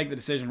 Make them make the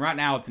decision. Right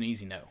now, it's an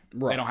easy no.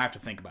 Right. They don't have to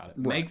think about it.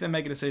 Right. Make them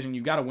make a decision.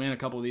 You've got to win a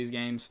couple of these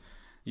games.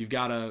 You've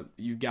got to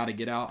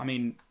get out. I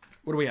mean,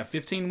 what do we have?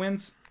 15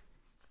 wins.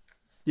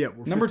 Yeah,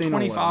 we're number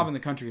 25 in the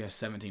country has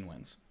 17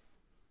 wins.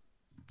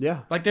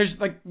 Yeah, like there's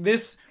like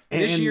this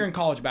year in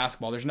college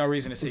basketball. There's no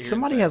reason to sit here.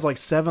 Somebody has like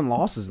 7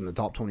 losses in the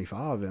top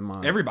 25.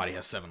 Everybody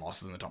has 7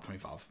 losses in the top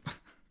 25.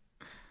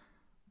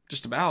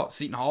 Just about.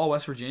 Seton Hall,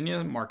 West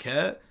Virginia,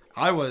 Marquette.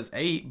 Iowa's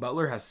 8.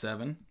 Butler has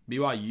 7.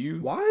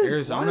 BYU.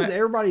 Arizona. Why is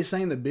everybody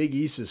saying the Big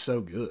East is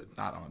so good?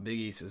 I don't know. Big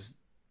East is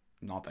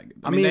not that good.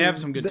 I mean, they have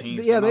some good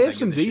teams. Yeah, they have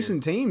some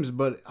decent teams,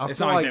 but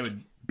it's not like they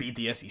would beat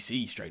the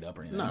SEC straight up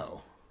or anything.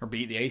 No. Or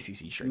beat the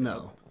ACC straight up.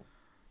 No.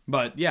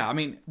 But yeah, I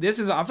mean, I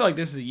feel like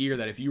this is a year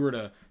that if you were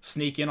to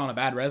sneak in on a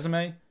bad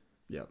resume,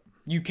 yep,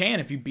 you can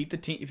if you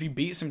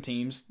beat some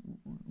teams,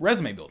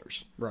 resume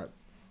builders. Right.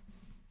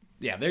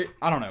 Yeah,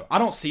 I don't know. I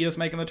don't see us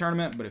making the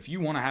tournament, but if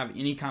you want to have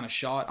any kind of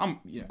shot,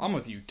 I'm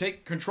with you.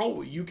 Take control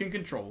what you can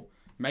control.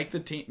 Make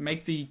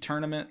the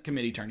tournament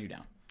committee turn you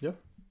down. Yeah.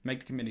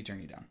 Make the committee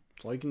turn you down.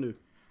 That's all you can do.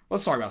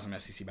 Let's talk about some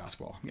SEC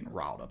basketball. I'm getting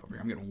riled up over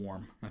here. I'm getting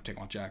warm. I'm gonna take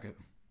my jacket.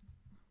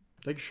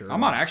 Take your shirt. I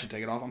might actually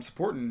take it off. I'm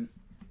supporting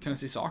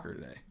Tennessee soccer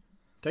today.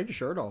 Take your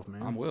shirt off,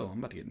 man. I will. I'm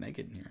about to get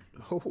naked in here.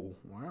 Oh,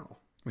 wow.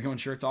 We going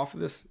shirts off for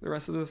the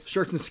rest of this?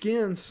 Shirts and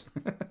skins.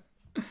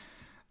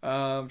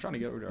 I'm trying to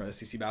get over to our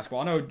SEC basketball.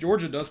 I know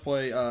Georgia does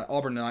play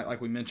Auburn tonight, like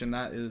we mentioned.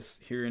 That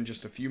is here in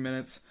just a few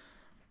minutes.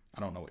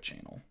 I don't know what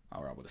channel. I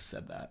would have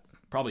said that.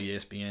 Probably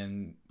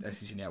ESPN,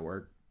 SEC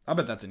Network. I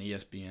bet that's an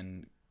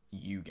ESPN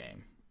U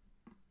game.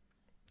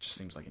 Just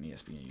seems like an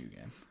ESPN U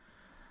game.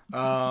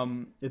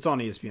 It's on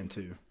ESPN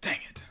too. Dang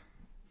it.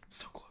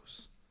 So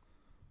close.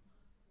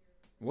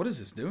 What is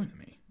this doing to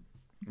me?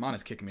 Mine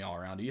is kicking me all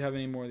around. Do you have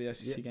any more of the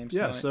SEC games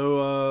tonight? Yeah,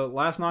 so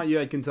last night you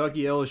had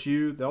Kentucky,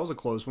 LSU. That was a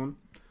close one.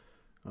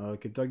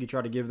 Kentucky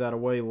tried to give that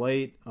away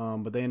late,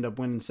 but they ended up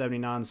winning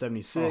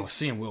 79-76. Oh,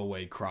 seeing Will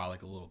Wade cry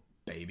like a little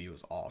baby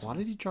was awesome. Why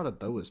did he try to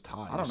throw his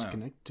tie? I don't know.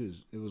 Connected to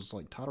it was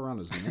like tied around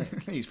his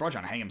neck. He's probably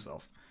trying to hang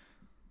himself.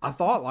 I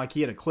thought like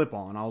he had a clip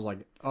on. I was like,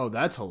 oh,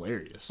 that's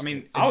hilarious. I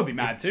mean, I would be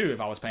mad too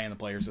if I was paying the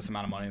players this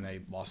amount of money and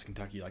they lost to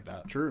Kentucky like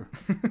that. True.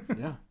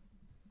 Yeah.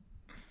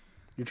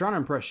 You're trying to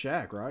impress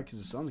Shaq, right? Because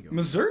his son's going.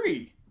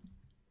 Missouri.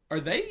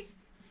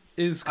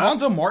 Is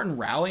Conzo Martin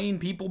rallying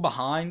people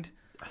behind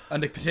a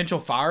potential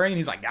firing?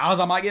 He's like, guys,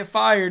 I might get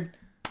fired.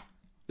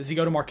 Does he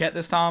go to Marquette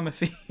this time if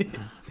he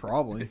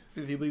probably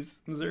if he leaves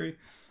Missouri?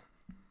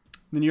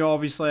 Then you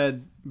obviously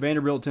had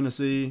Vanderbilt,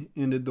 Tennessee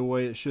ended the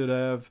way it should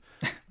have.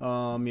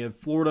 You had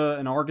Florida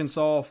and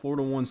Arkansas.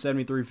 Florida won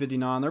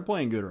 73-59. They're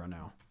playing good right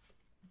now.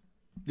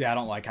 Yeah, I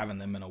don't like having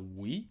them in a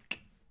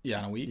week. Yeah,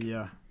 in a week.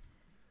 Yeah.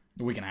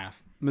 A week and a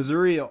half.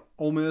 Missouri,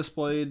 Ole Miss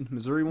played.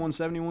 Missouri won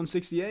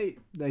 71-68.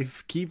 They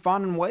keep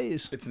finding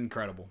ways. It's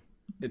incredible.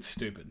 It's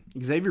stupid.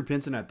 Xavier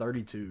Pinson at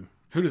 32.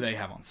 Who do they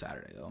have on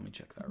Saturday, though? Let me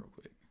check that real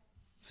quick.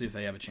 See if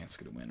they have a chance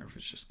to get a win or if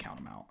it's just count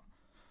them out.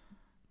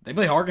 They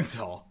play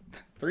Arkansas.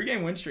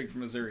 3-game win streak for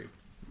Missouri.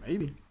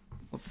 Maybe.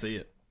 Let's see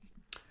it.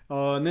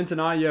 And then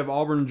tonight you have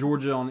Auburn,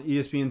 Georgia on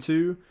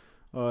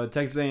ESPN2.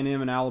 Texas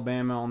A&M and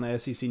Alabama on the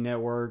SEC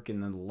Network.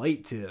 And then the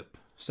late tip,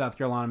 South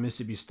Carolina,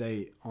 Mississippi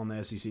State on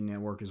the SEC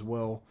Network as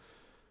well.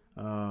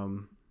 I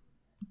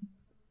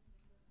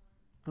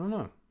don't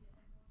know.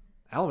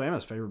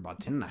 Alabama's favored by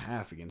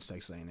 10.5 against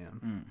Texas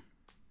A&M.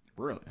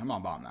 Really? I'm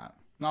not buying that.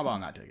 Not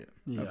buying that ticket.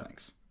 No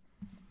thanks.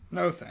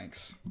 No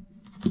thanks.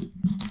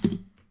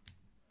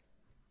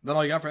 That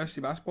all you got for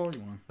SC basketball?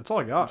 You want to That's all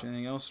I watch got.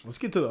 anything else? Let's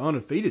get to the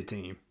undefeated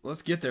team.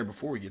 Let's get there.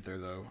 Before we get there,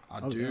 though, I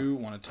do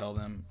want to tell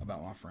them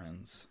about my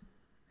friends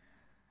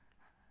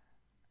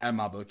at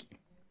MyBookie.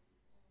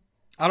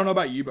 I don't know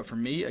about you, but for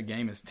me, a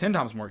game is 10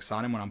 times more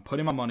exciting when I'm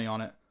putting my money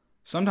on it.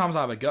 Sometimes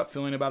I have a gut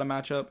feeling about a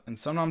matchup, and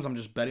sometimes I'm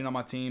just betting on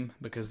my team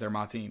because they're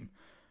my team.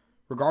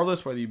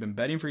 Regardless whether you've been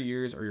betting for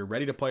years or you're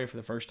ready to play for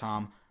the first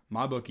time,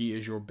 MyBookie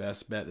is your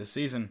best bet this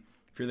season.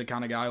 If you're the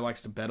kind of guy who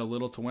likes to bet a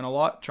little to win a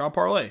lot, try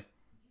Parlay.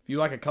 If you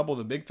like a couple of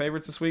the big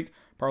favorites this week,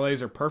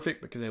 parlays are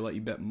perfect because they let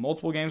you bet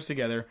multiple games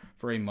together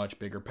for a much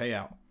bigger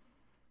payout.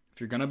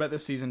 If you're going to bet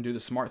this season, do the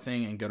smart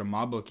thing and go to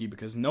MyBookie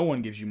because no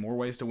one gives you more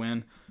ways to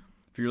win.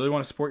 If you really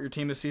want to support your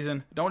team this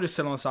season, don't just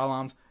sit on the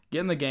sidelines. Get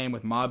in the game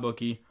with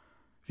MyBookie.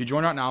 If you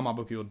join right now,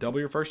 MyBookie will double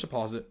your first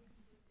deposit.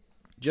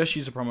 Just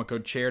use the promo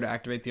code CHAIR to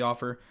activate the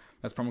offer.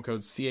 That's promo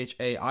code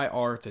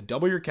CHAIR to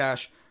double your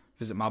cash.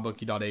 Visit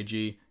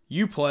mybookie.ag.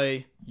 You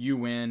play, you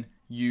win,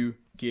 you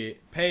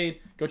get paid.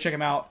 Go check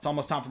them out. It's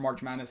almost time for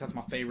March Madness. That's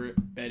my favorite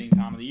betting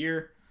time of the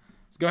year.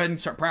 Let's go ahead and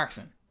start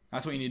practicing.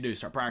 That's what you need to do.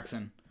 Start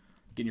practicing,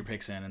 getting your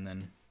picks in, and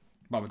then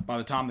by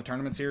the time the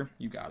tournament's here,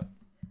 you got it.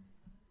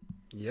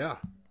 Yeah.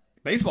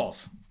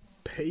 Baseballs.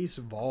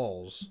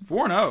 Baseballs.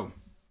 4-0.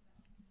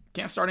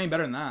 Can't start any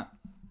better than that.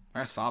 I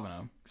guess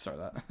 5-0. Start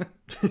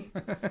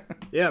that.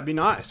 Yeah, it'd be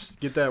nice.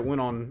 Get that win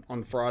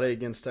on Friday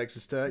against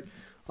Texas Tech.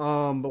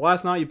 But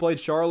last night you played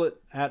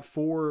Charlotte at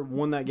 4,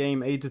 won that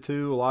game 8-2.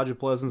 Elijah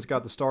Pleasance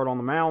got the start on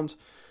the mound.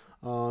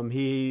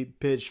 He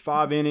pitched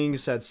 5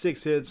 innings, had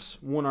 6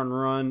 hits, 1 earned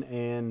run,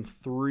 and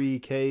 3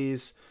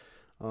 Ks.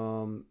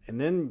 And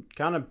then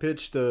kind of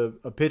pitched a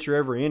pitcher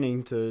every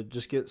inning to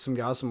just get some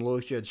guys some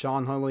looks. You had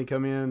Sean Hunley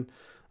come in,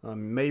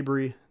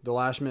 Mabry,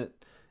 DeLashmet,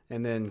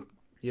 and then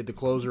you had the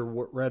closer,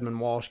 Redmond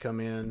Walsh, come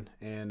in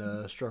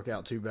and struck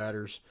out 2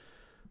 batters.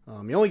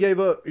 You only gave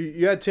up –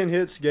 you had 10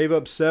 hits, gave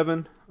up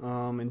 7,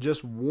 and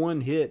just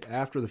 1 hit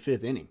after the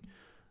 5th inning.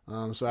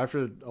 So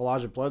after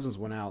Elijah Pleasance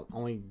went out,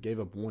 only gave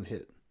up 1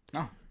 hit.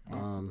 Oh.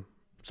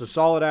 So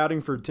solid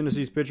outing for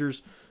Tennessee's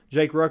pitchers.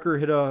 Jake Rucker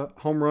hit a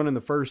home run in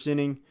the first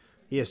inning.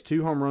 He has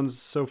 2 home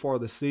runs so far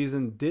this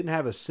season. Didn't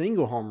have a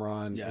single home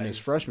run in his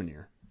freshman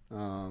year.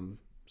 So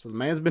the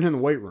man's been in the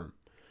weight room.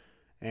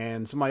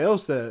 And somebody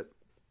else that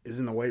is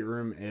in the weight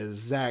room is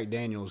Zach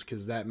Daniels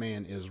because that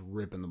man is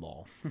ripping the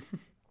ball.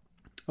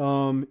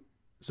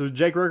 So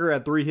Jake Rucker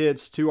had 3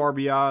 hits, 2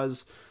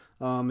 RBIs,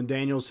 and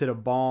Daniels hit a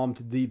bomb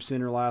to deep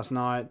center last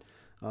night.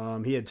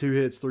 He had 2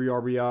 hits, 3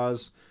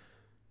 RBIs.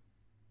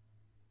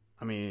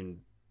 I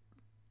mean,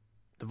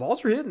 the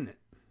Vols are hitting it,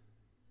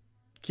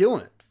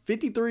 killing it.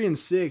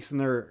 53-6, and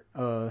they're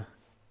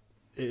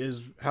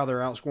is how they're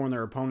outscoring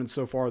their opponents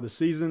so far this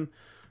season.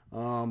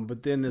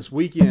 But then this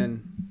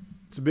weekend,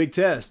 it's a big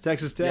test.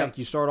 Texas Tech. Yep.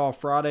 You start off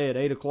Friday at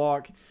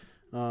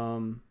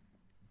 8:00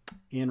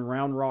 in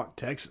Round Rock,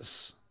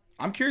 Texas.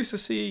 I'm curious to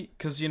see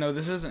because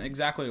this isn't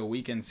exactly a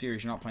weekend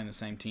series. You're not playing the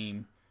same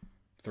team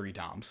 3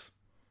 times,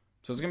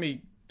 so it's gonna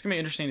be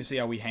interesting to see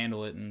how we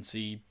handle it and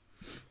see.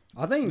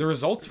 I think the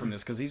results from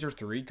this because these are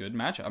 3 good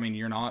matchups. I mean,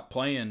 you're not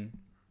playing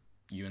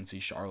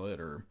UNC Charlotte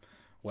or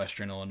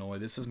Western Illinois.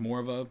 This is more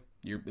of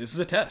this is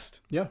a test.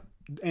 Yeah.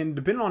 And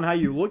depending on how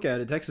you look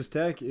at it, Texas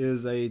Tech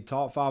is a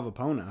top 5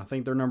 opponent. I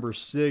think they're number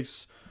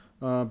 6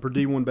 per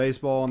D1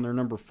 baseball, and they're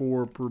number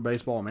 4 per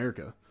Baseball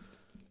America.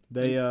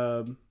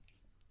 They're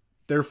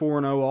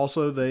 4-0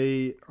 also.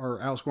 They are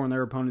outscoring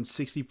their opponents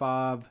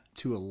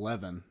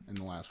 65-11 in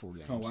the last 4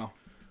 games. Oh, wow.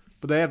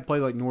 But they have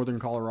played like Northern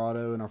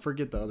Colorado, and I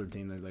forget the other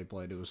team that they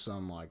played. It was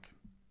some like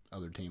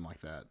other team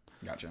like that.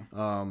 Gotcha.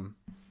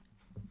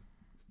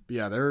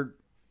 Yeah, they're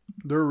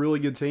a really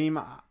good team.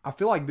 I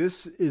feel like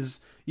this is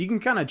you can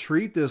kind of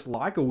treat this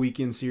like a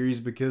weekend series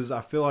because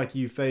I feel like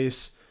you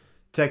face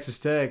Texas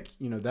Tech.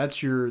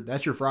 That's your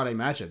Friday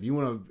matchup. You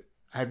want to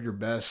have your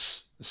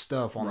best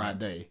stuff on that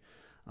day,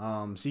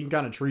 so you can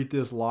kind of treat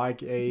this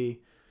like a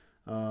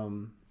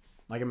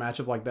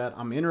matchup like that.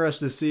 I'm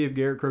interested to see if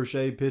Garrett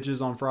Crochet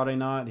pitches on Friday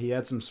night. He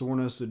had some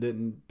soreness, so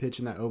didn't pitch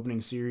in that opening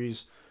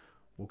series.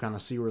 We'll kind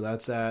of see where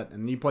that's at.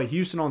 And then you play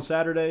Houston on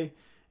Saturday.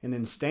 And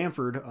then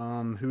Stanford,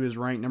 who is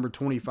ranked number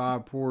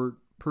 25 per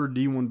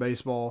D1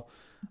 baseball,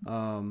 they're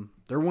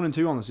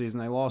 1-2 on the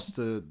season. They lost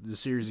to the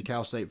series to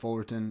Cal State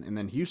Fullerton, and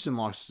then Houston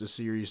lost the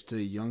series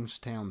to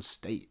Youngstown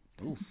State.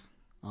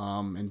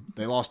 And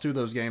they lost 2 of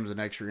those games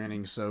in extra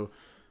innings. So,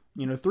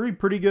 3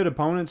 pretty good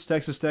opponents,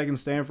 Texas Tech and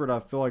Stanford,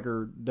 I feel like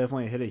are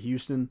definitely ahead of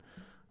Houston.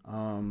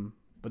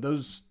 But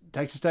those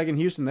Texas Tech and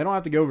Houston, they don't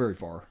have to go very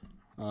far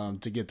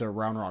to get to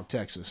Round Rock,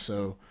 Texas.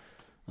 So,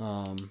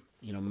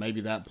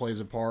 maybe that plays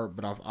a part,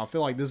 but I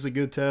feel like this is a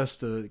good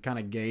test to kind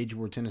of gauge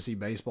where Tennessee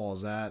baseball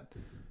is at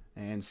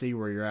and see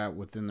where you're at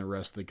within the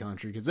rest of the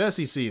country because the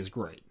SEC is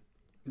great.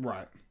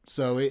 Right.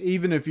 So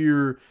even if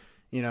you're,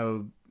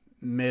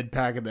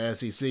 mid-pack of the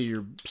SEC,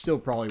 you're still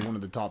probably one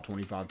of the top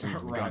 25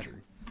 teams in the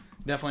country.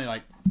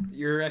 Definitely,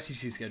 your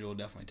SEC schedule will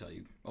definitely tell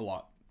you a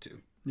lot, too.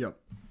 Yep.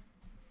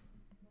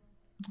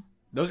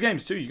 Those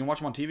games, too, you can watch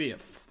them on TV at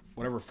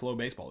whatever Flow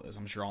Baseball is.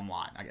 I'm sure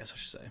online, I guess I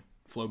should say.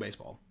 Flow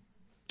Baseball.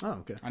 Oh,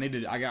 okay. I can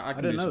didn't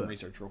do know some that.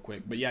 research real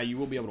quick. But yeah, you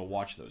will be able to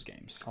watch those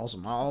games.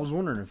 Awesome. I was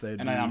wondering if they'd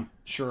And be... I'm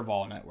sure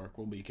Vol Network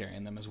will be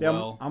carrying them as Yeah,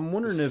 well. I'm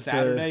wondering the if the-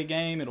 Saturday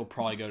game, it'll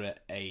probably go to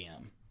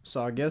AM.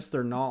 So I guess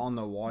they're not on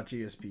the Watch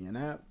ESPN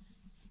app.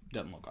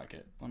 Doesn't look like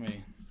it. Let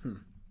me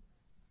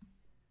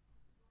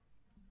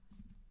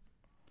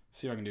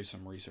see if I can do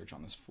some research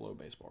on this Flow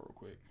baseball real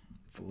quick.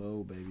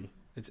 Flow, baby.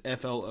 It's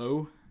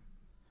FLO.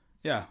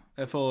 Yeah,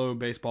 FLO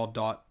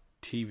baseball.tv.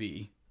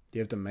 Do you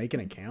have to make an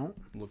account?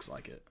 Looks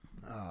like it.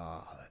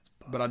 Oh, that's...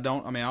 But I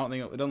don't think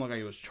it doesn't look like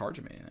it was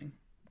charging me anything.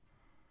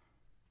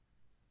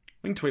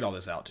 We can tweet all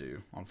this out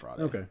too on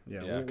Friday. Okay,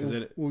 yeah. because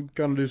we'll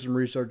kind of do some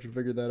research and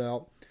figure that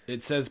out.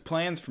 it says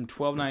plans from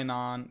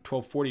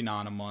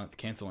 $12.49 a month,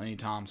 cancel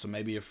anytime. So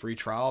maybe a free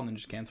trial and then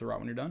just cancel right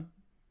when you're done.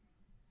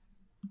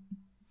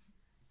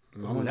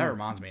 Oh, that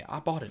reminds me. I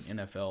bought an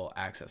NFL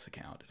Access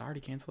account. Did I already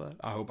cancel that?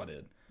 I hope I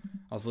did.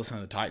 I was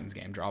listening to the Titans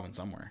game driving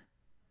somewhere.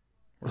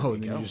 Where did Oh, we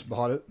and then go? you just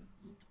bought it?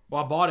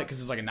 Well, I bought it because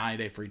it's like a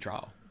 90-day free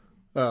trial.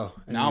 Oh.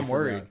 and Now you I'm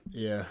worried. forgot.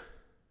 Yeah.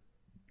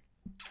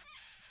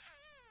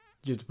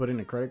 Did you have to put in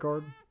a credit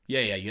card?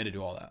 Yeah, you had to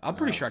do all that. I'm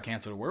pretty sure I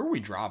canceled it. Where were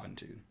we driving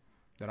to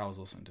that I was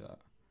listening to that?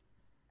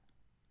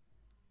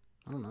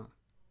 I don't know.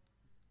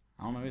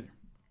 I don't know either.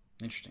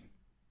 Interesting.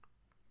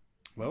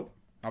 Well,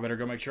 I better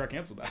go make sure I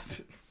cancel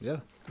that. Yeah.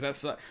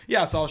 That's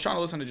yeah. So I was trying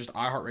to listen to just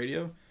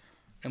iHeartRadio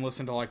and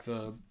listen to like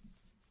the,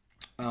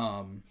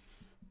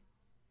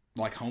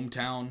 like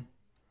hometown,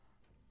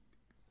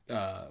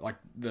 like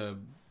the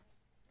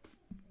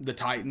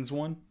Titans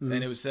one,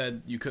 and it was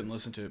said you couldn't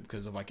listen to it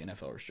because of like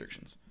NFL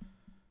restrictions,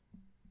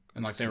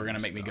 and like they were gonna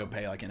make me go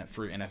pay like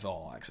free NFL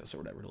All Access or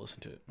whatever to listen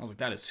to it. I was like,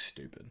 that is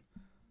stupid.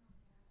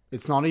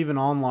 It's not even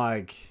on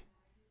like...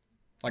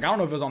 Like I don't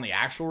know if it was on the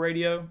actual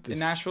radio in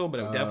Nashville, but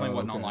it definitely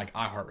wasn't on okay. like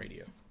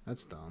iHeartRadio.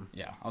 That's dumb.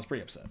 Yeah, I was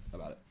pretty upset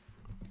about it.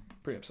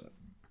 Pretty upset.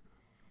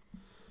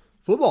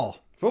 Football.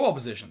 Football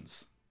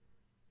positions.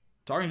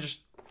 Talking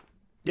just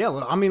Yeah,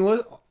 I mean,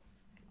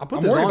 I put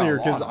I'm this worried on about here a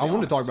lot, because to I be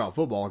want to talk honest. about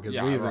football because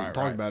Yeah, we haven't right.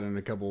 talked about it in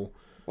a couple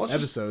Well, it's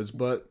just- episodes.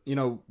 But,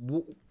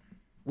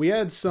 we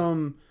had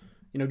some,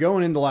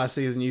 going into last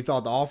season, you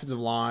thought the offensive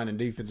line and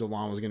defensive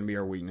line was going to be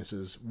our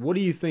weaknesses. What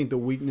do you think the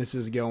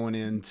weaknesses going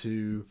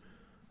into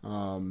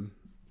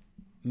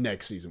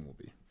next season will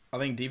be? I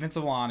think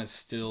defensive line is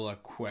still a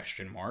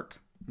question mark.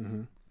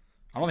 Mm-hmm.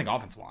 I don't think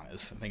offensive line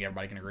is. I think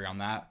everybody can agree on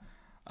that.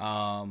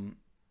 And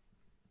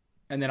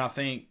then I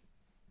think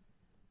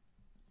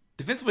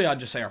defensively, I'd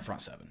just say our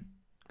front seven.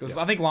 Because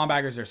I think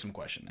linebackers, there's some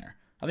question there.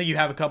 I think you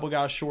have a couple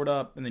guys short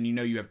up, and then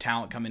you have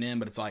talent coming in,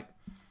 but it's like,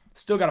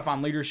 still got to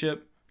find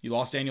leadership. You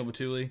lost Daniel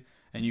Batuli,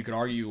 and you could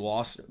argue you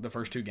lost the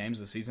first two games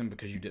of the season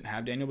because you didn't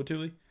have Daniel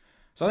Batuli.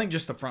 So I think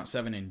just the front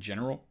seven in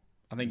general,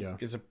 I think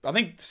I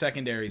think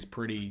secondary is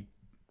pretty.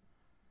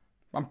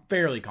 I'm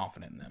fairly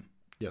confident in them.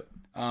 Yep.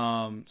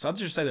 So I'd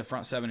just say the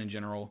front seven in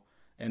general,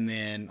 and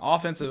then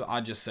offensive,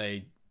 I'd just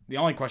say the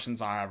only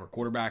questions I have are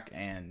quarterback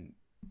and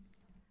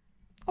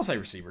I'll say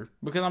receiver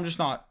because I'm just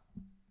not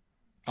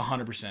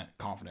 100%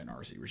 confident in our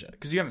receivers yet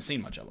because you haven't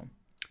seen much of them.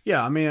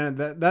 Yeah, I mean,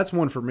 that's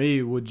one for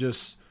me would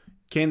just,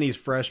 can these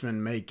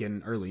freshmen make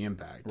an early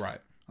impact? Right.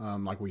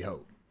 Like we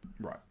hope.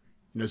 Right.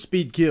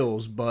 Speed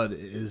kills, but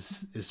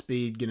is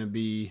speed going to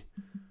be,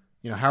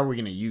 how are we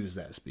going to use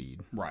that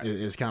speed? Right.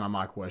 Is kind of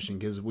my question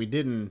because you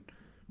didn't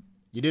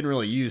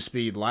really use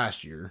speed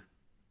last year.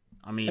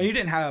 I mean, And you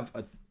didn't have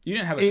a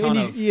ton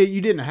of,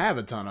 you didn't have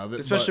a ton of it,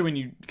 especially when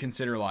you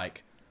consider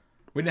like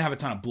we didn't have a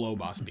ton of blow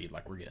by speed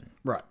like we're getting.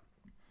 right.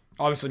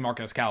 Obviously,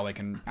 Marquez Callaway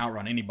can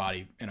outrun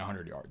anybody in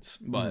 100 yards,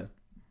 but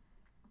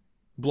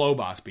blow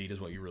by speed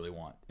is what you really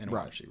want in a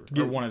wide receiver.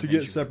 Or one of the to things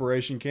get you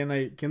separation. Can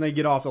they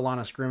get off the line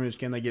of scrimmage?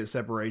 Can they get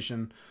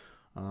separation?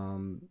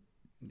 I'm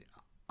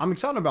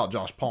excited about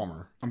Josh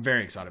Palmer. I'm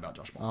very excited about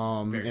Josh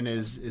Palmer. And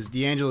is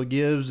D'Angelo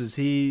Gibbs? Is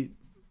he?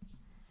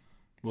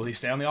 Will he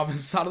stay on the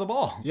offensive side of the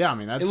ball? Yeah, I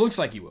mean that's. It looks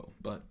like he will,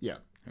 but Yeah,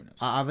 who knows?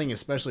 I think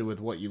especially with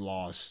what you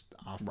lost,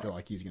 I feel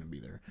like he's going to be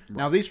there.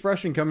 Now, if these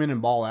freshmen come in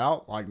and ball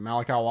out like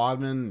Malachi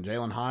Wadman,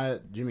 Jalen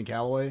Hyatt, Jimmy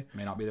Callaway,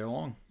 May not be there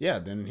long. yeah,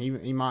 then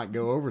he might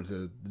go over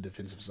to the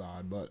defensive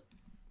side. But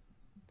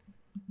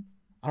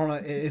I don't know.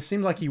 It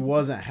seems like he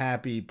wasn't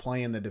happy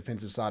playing the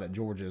defensive side at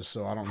Georgia,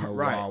 so I don't know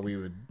Right. why we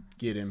would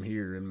get him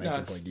here and make No,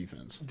 him it's- play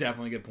defense.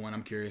 Definitely a good point.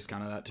 I'm curious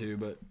kind of that too,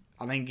 but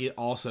I think it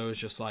also is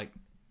just like,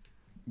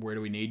 where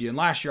do we need you? And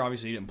last year,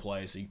 obviously, you didn't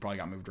play, so you probably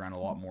got moved around a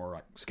lot more,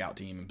 like scout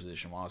team and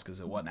position wise, because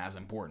it wasn't as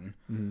important.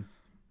 Mm-hmm.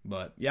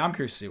 But yeah, I'm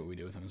curious to see what we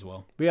do with him as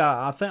well. But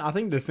yeah, I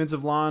think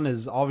defensive line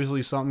is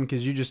obviously something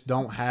because you just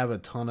don't have a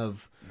ton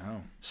of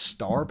No,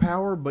 star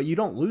power, but you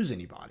don't lose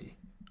anybody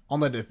on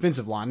the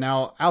defensive line.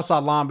 Now,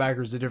 outside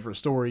linebacker is a different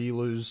story. You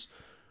lose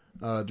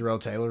Darrell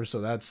Taylor,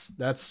 so that's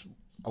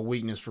a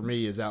weakness for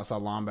me is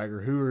outside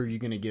linebacker. Who are you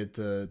going to get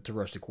to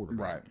rush the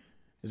quarterback? right.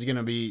 Is it going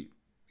to be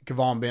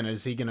Kevon Bennett?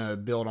 Is he going to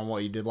build on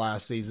what he did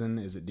last season?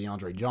 Is it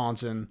DeAndre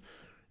Johnson?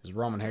 Does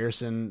Roman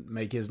Harrison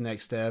make his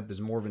next step? Is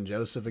Morvin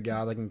Joseph a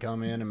guy that can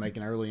come in and make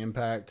an early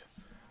impact?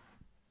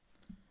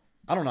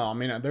 I don't know. I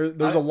mean,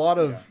 there's a lot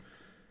of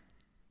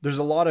there's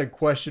a lot of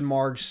question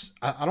marks.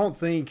 I don't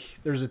think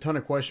there's a ton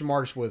of question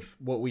marks with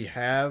what we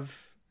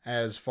have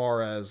as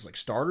far as like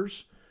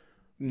starters.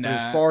 Nah. But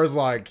as far as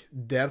like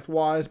depth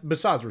wise,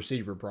 besides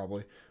receiver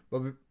probably,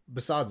 but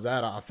besides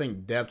that, I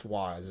think depth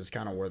wise is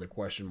kind of where the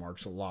question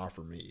marks lie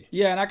for me.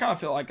 Yeah, and I kind of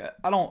feel like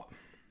I don't.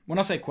 When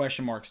I say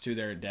question marks too,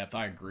 there at depth,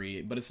 I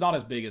agree, but it's not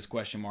as big as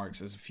question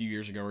marks as a few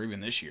years ago or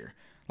even this year.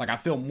 Like I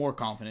feel more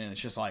confident.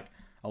 It's just like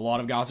a lot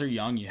of guys are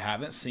young. You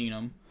haven't seen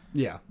them.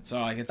 Yeah. So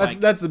like it's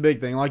that's the big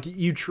thing. Like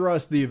you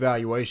trust the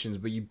evaluations,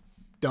 but you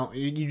don't.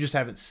 You just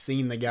haven't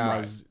seen the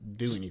guys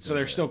do anything. So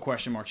there's still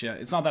question marks yet.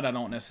 It's not that I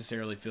don't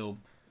necessarily feel.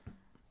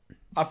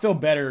 I feel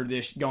better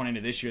going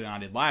into this year than I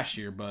did last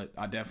year, but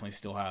I definitely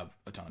still have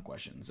a ton of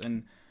questions,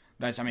 and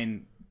that's. I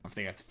mean, I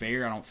think that's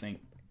fair. I don't think.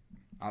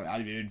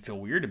 It'd feel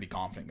weird to be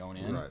confident going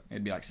in. Right.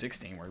 It'd be like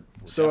 16. We're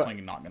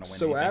definitely not going to win.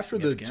 So anything after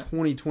the significant.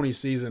 2020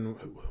 season,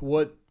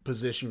 what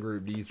position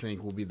group do you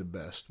think will be the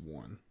best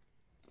one?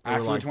 Or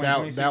After the like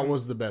 2020 that season?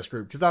 was the best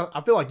group, because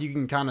I feel like you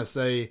can kind of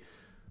say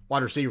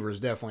wide receiver is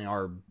definitely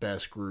our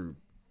best group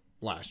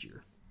last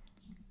year.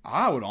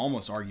 I would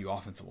almost argue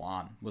offensive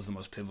line was the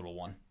most pivotal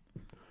one.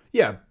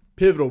 Yeah,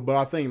 pivotal, but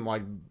I think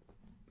like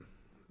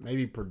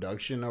maybe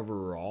production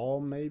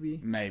overall, maybe.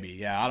 Maybe,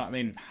 yeah. I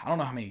don't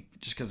know how many.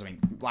 Just because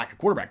lack of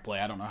quarterback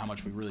play, I don't know how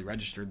much we really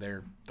registered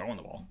there throwing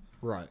the ball.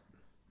 Right.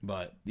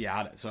 But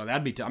yeah, so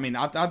that'd be.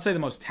 I'd say the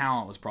most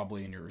talent was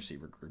probably in your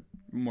receiver group,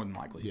 more than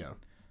likely. Yeah.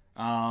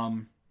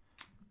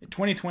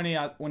 2020,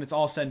 when it's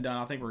all said and done,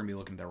 I think we're gonna be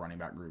looking at their running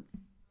back group,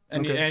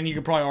 and Okay. and you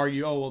could probably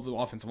argue, oh well, the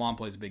offensive line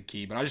plays a big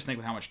key, but I just think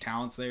with how much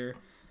talent's there,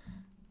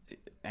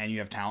 and you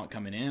have talent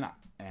coming in,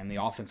 and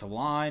the offensive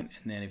line,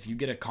 and then if you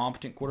get a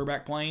competent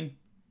quarterback playing,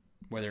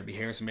 whether it be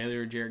Harrison Bailey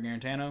or Jarrett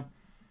Garantano,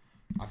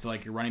 I feel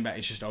like your running back,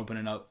 it's just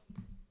opening up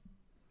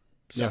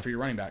stuff for your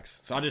running backs.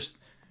 So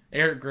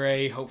Eric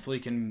Gray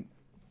hopefully can,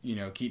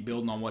 keep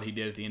building on what he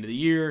did at the end of the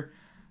year.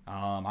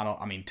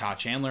 Ty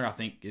Chandler, I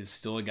think, is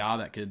still a guy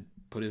that could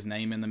put his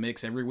name in the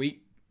mix every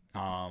week.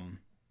 I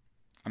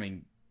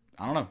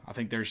don't know. I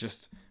think there's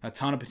just a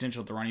ton of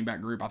potential at the running back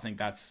group. I think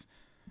that's,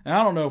 and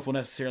I don't know if we'll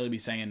necessarily be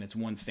saying it's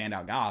one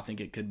standout guy. I think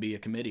it could be a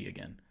committee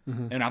again.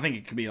 Mm-hmm. And I think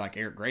it could be like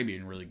Eric Gray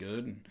being really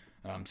good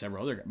and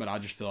several other guys, but I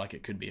just feel like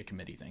it could be a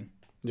committee thing.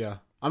 Yeah.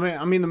 I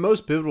mean, the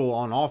most pivotal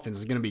on offense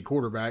is going to be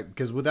quarterback,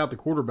 because without the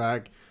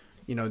quarterback,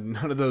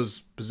 none of those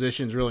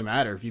positions really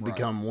matter if you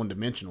become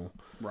one-dimensional.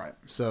 Right.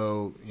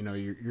 So,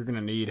 you're going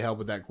to need help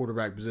with that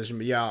quarterback position.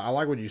 But, yeah, I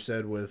like what you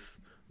said with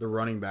the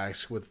running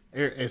backs,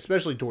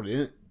 especially toward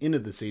the end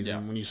of the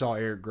season, when you saw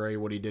Eric Gray,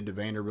 what he did to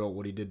Vanderbilt,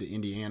 what he did to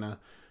Indiana.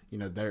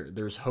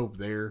 There's hope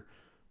there.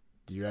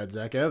 Do you add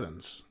Zach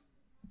Evans?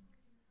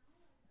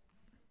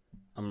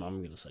 I'm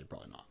going to say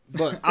probably not.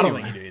 But I don't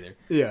think you do either.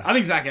 Yeah. I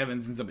think Zach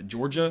Evans ends up at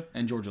Georgia,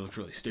 and Georgia looks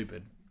really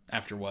stupid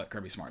after what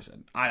Kirby Smart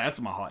said. That's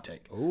my hot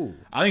take. Ooh.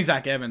 I think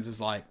Zach Evans is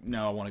like,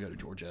 no, I want to go to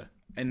Georgia.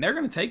 And they're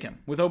going to take him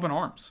with open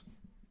arms.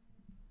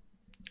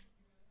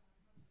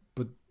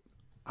 But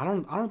I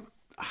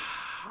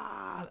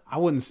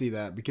wouldn't see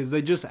that, because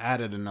they just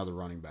added another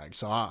running back.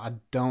 So I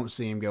don't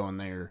see him going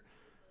there.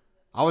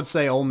 I would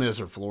say Ole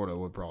Miss or Florida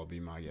would probably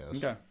be my guess.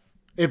 Okay.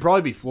 It'd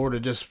probably be Florida,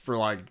 just for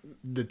like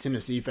the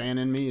Tennessee fan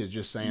in me is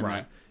just saying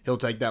that he'll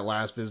take that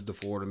last visit to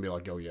Florida and be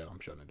like, oh yeah, I'm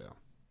shutting it down.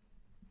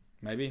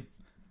 Maybe.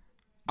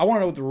 I want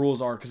to know what the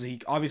rules are, because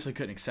he obviously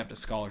couldn't accept a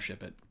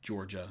scholarship at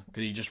Georgia.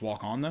 Could he just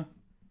walk on though?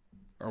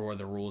 Or were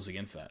there rules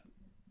against that?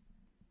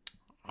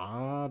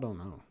 I don't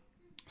know.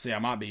 See, I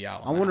might be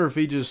out on I wonder if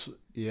he just,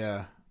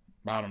 yeah.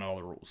 But I don't know all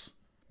the rules.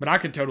 But I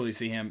could totally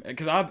see him,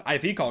 because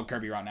if he called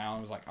Kirby right now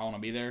and was like, I want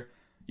to be there,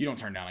 you don't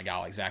turn down a guy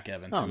like Zach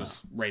Evans, who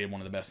was rated one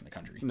of the best in the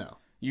country. No.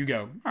 You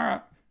go, all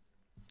right,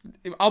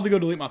 I'll go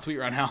delete my tweet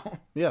right now.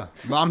 Yeah.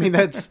 Well, I mean,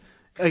 that's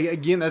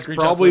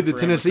probably the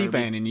Tennessee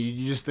fan, and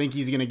you just think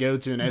he's going to go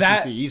to an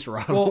SEC East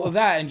rival. Well,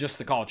 that and just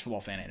the college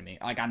football fan in me.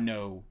 Like, I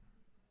know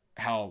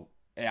how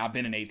I've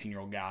been an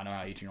 18-year-old guy. I know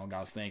how 18-year-old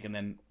guys think, and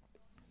then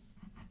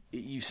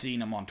you've seen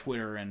them on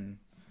Twitter and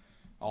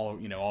all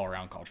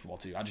around college football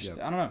too. I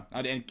don't know.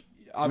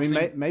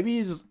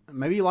 Maybe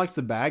he likes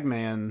the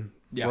bagman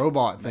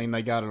robot thing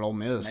they got at Ole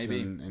Miss,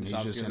 and he's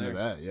just into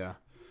that. Yeah.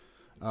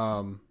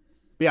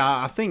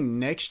 I think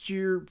next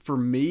year for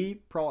me,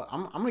 probably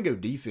I'm gonna go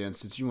defense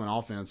since you went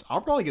offense.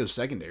 I'll probably go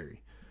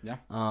secondary. Yeah.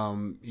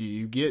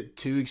 You get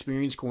two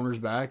experienced corners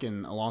back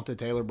and Alontae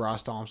Taylor,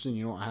 Bryce Thompson.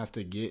 You don't have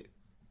to get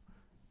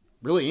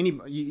really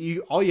any.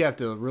 All you have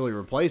to really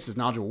replace is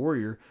Nigel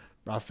Warrior.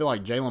 But I feel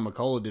like Jalen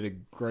McCullough did a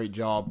great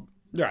job.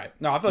 Right.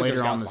 No, I feel like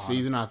later on in the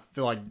season, I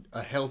feel like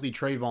a healthy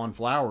Trayvon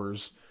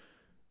Flowers.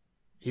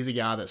 He's a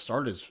guy that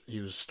he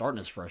was starting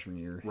his freshman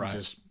year. Right.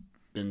 He's just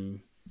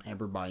been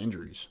hampered by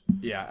injuries.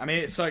 Yeah, I mean,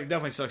 it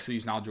definitely sucks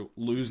to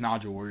lose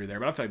Nigel Warrior there,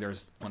 but I feel like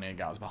there's plenty of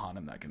guys behind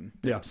him that can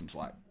pick up some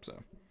slack.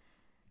 So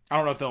I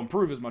don't know if they'll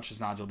improve as much as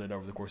Nigel did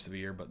over the course of the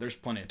year, but there's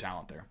plenty of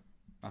talent there.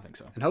 I think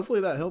so. And hopefully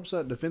that helps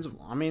that defensive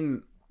line. I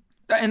mean,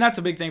 and that's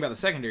a big thing about the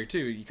secondary too.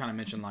 You kind of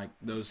mentioned like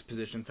those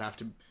positions have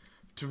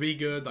to be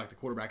good. Like the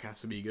quarterback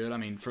has to be good. I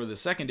mean, for the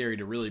secondary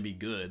to really be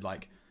good,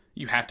 like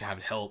you have to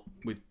have help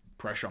with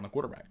pressure on the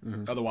quarterback.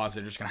 Otherwise,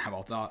 they're just going to have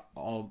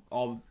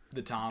all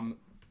the time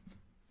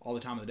of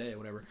the day, or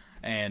whatever,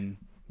 and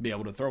be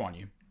able to throw on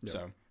you. Yeah.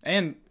 So,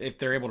 and if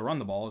they're able to run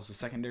the ball, is the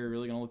secondary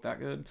really going to look that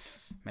good?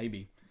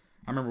 Maybe.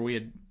 I remember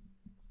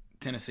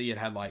Tennessee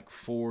had like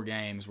 4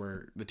 games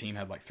where the team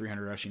had like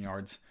 300 rushing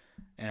yards,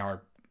 and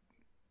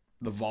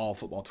the Vol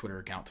football Twitter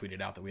account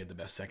tweeted out that we had the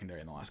best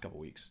secondary in the last couple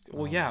of weeks.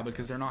 Well, yeah,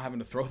 because they're not having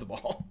to throw the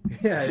ball.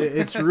 Yeah,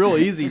 it's real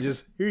easy.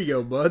 Just, here you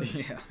go, bud.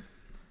 Yeah.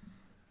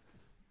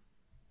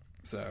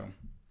 So,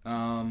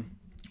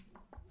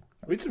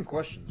 we had some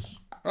questions.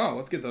 Oh,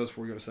 let's get those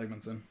before we go to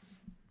segments then.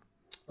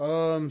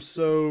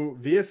 So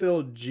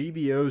VFL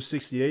GBO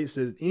 68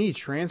 says any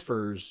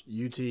transfers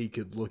UT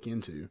could look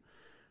into.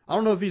 I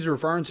don't know if he's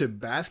referring to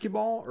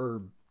basketball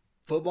or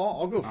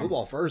football. I'll go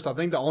football first. I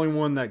think the only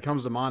one that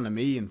comes to mind to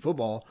me in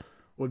football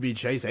would be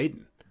Chase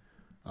Hayden.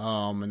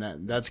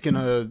 And that's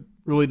gonna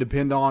really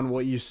depend on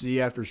what you see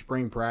after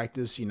spring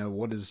practice. You know,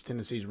 what does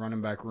Tennessee's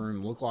running back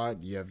room look like?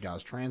 You have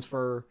guys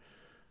transfer.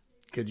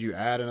 Could you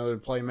add another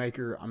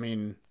playmaker? I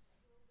mean,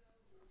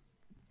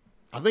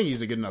 I think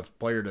he's a good enough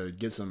player to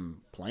get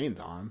some playing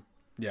time.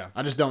 Yeah.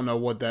 I just don't know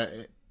what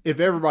that – if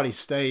everybody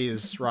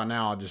stays right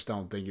now, I just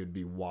don't think it would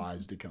be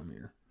wise to come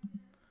here.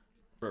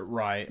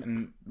 Right.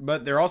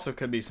 But there also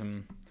could be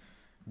some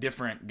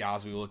different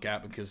guys we look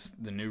at because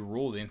the new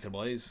rule, the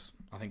NCAA's,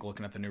 I think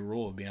looking at the new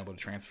rule of being able to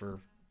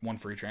transfer one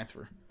free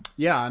transfer.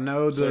 Yeah, I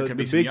know So the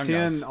Big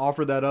Ten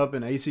offered that up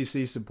and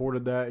ACC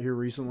supported that here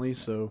recently.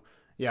 So,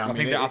 yeah. I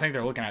think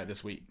they're looking at it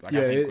this week. Like,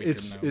 yeah, I think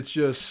it's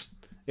just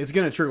 – it's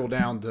going to trickle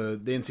down to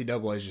the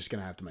NCAA is just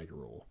going to have to make a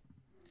rule.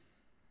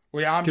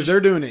 Well, yeah, because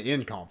they're doing it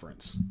in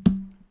conference.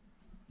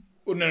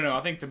 Well, no.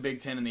 I think the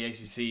Big Ten and the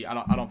ACC.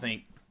 I don't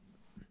think.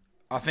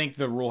 I think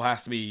the rule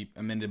has to be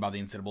amended by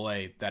the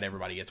NCAA that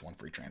everybody gets one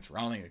free transfer.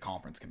 I don't think the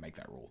conference can make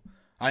that rule.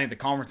 I think the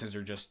conferences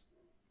are just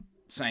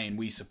saying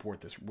we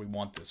support this, we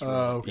want this rule.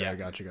 Oh, okay, yeah.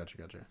 Gotcha.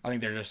 I think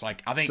they're just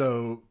like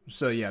So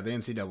yeah, the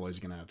NCAA is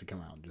going to have to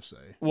come out and just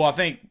say. Well, I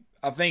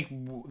think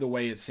the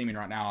way it's seeming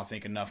right now, I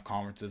think enough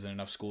conferences and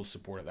enough schools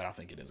support it that I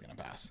think it is going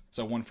to pass.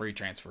 So one free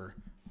transfer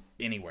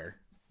anywhere,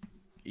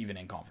 even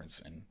in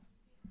conference. And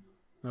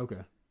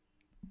okay.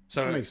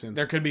 So that makes sense.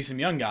 There could be some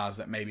young guys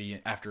that maybe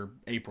after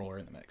April are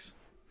in the mix.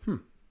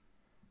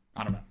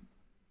 I don't know.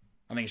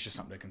 I think it's just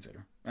something to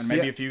consider. And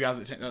maybe a few guys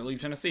that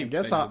leave Tennessee. I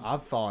guess I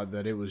thought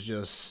that it was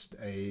just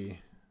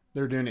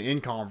they're doing it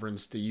in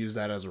conference to use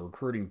that as a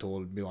recruiting tool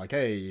to be like,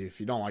 hey, if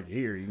you don't like it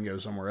here, you can go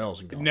somewhere else.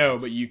 In conference. No,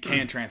 but you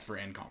can transfer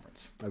in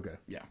conference. Okay.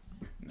 Yeah.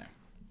 No.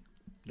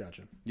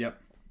 Gotcha.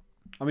 Yep.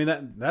 I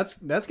mean that's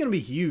going to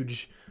be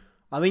huge.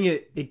 I think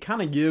it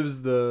kind of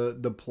gives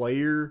the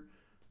player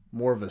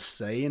more of a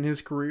say in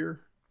his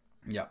career.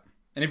 Yep.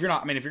 And if you're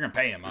not, if you're going to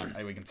pay him,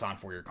 we can sign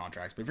 4-year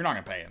contracts. But if you're not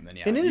going to pay him, then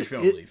yeah, you should be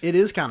able to leave. It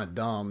is kind of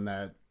dumb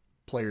that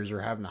players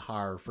are having to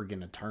hire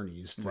freaking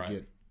attorneys to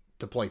get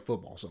to play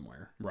football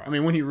somewhere. Right. I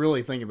mean, when you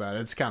really think about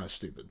it, it's kind of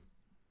stupid.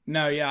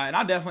 No, yeah, and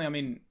I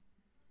definitely,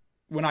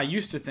 when I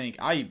used to think,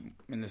 and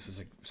this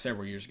is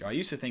several years ago, I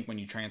used to think when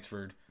you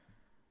transferred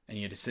and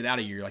you had to sit out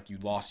a year, like you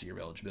lost a year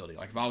of eligibility.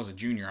 Like if I was a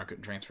junior, I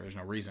couldn't transfer. There's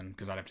no reason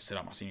because I'd have to sit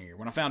out my senior year.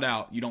 When I found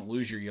out you don't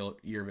lose your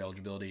year of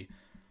eligibility,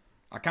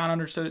 I kind of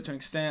understood it to an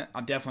extent.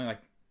 I definitely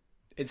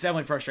it's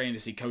definitely frustrating to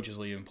see coaches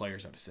leave and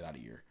players have to sit out a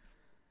year.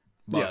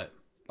 But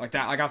like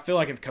that, I feel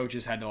like if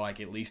coaches had to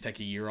at least take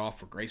a year off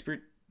for grace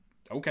period,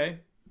 okay,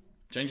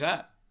 change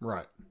that.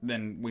 Right.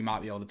 Then we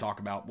might be able to talk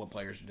about what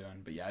players are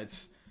doing. But yeah,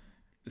 it's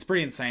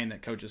pretty insane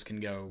that coaches can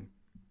go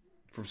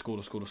from school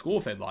to school to school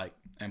if they'd like,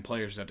 and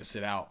players have to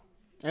sit out.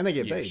 And they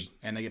get paid.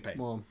 And they get paid.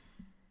 Well,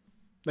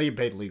 they get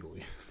paid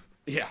legally.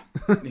 Yeah,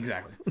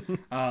 exactly.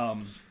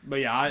 But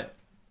yeah,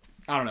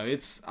 I don't know.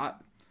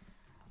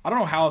 I don't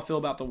know how I feel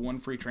about the one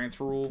free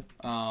transfer rule.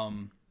 I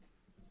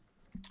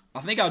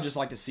think I'd just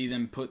like to see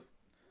them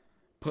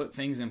put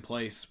things in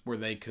place where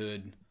they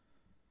could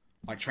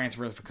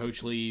transfer if a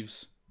coach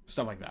leaves,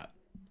 stuff like that.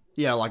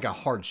 Yeah, like a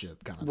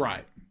hardship kind of thing.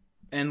 Right.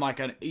 And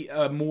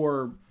a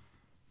more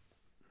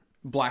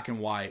black and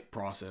white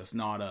process,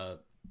 not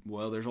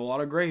there's a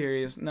lot of gray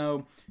areas.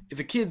 No, if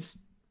a kid's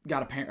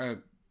got a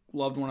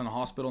loved one in the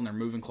hospital and they're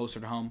moving closer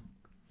to home,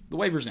 the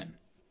waiver's in.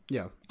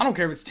 Yeah. I don't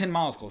care if it's 10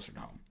 miles closer to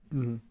home.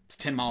 Mm-hmm. It's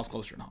 10 miles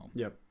closer to home.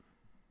 Yep.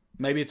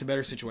 Maybe it's a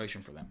better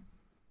situation for them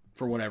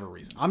for whatever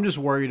reason. I'm just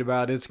worried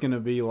about it's going to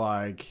be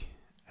like,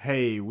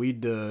 hey,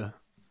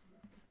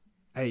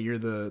 hey, you're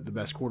the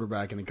best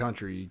quarterback in the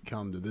country.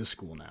 Come to this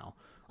school now.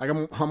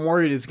 I'm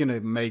worried it's going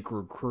to make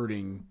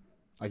recruiting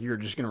you're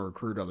just going to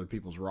recruit other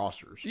people's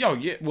rosters. Yo,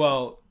 yeah.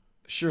 Well,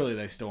 surely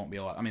they still won't be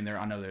allowed.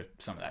 I know that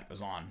some of that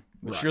goes on,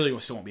 but surely we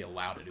still won't be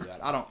allowed to do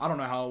that. I don't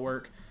know how it'll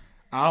work.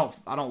 I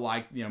don't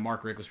like,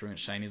 Mark Rick was pretty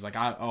much saying, he's like,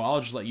 I'll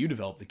just let you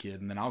develop the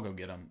kid and then I'll go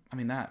get him.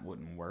 That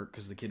wouldn't work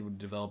because the kid would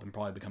develop and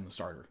probably become the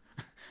starter.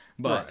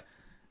 But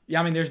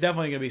yeah, there's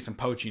definitely going to be some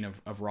poaching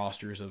of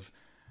rosters of,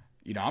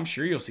 I'm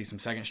sure you'll see some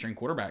second string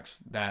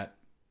quarterbacks that,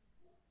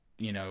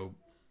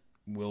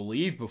 will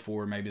leave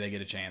before maybe they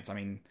get a chance.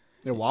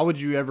 Yeah, why would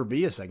you ever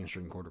be a second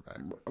string quarterback?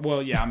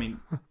 Well, yeah, I mean,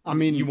 I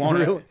mean, you won't.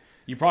 really?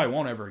 You probably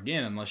won't ever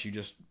again unless you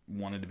just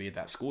wanted to be at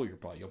that school. You'll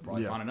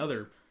probably find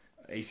another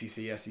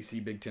ACC,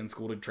 SEC, Big Ten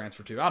school to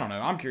transfer to. I don't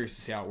know. I'm curious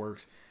to see how it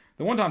works.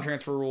 The one-time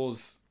transfer rule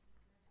is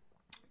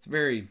it's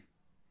very.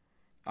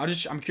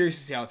 I'm curious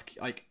to see how it's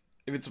like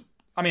if it's.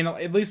 I mean,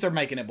 at least they're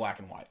making it black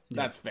and white.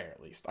 Yeah. That's fair,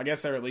 at least. I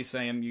guess they're at least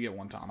saying you get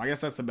one time. I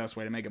guess that's the best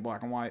way to make it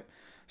black and white.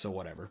 So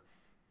whatever.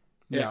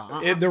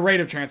 Yeah, the rate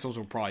of transfers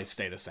will probably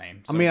stay the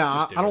same. So I mean,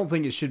 I don't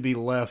think it should be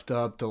left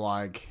up to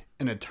like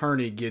an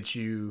attorney gets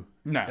you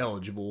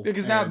eligible.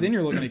 Because now then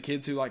you're looking at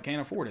kids who like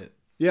can't afford it.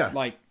 Yeah.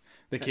 Like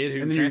the kid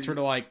who transferred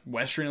to like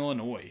Western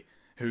Illinois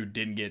who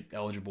didn't get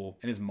eligible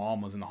and his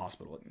mom was in the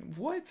hospital.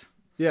 What?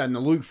 Yeah, and the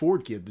Luke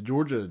Ford kid, the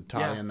Georgia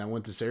tight end that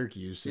went to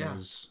Syracuse.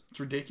 It's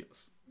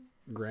ridiculous.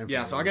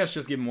 Grandfather. So I guess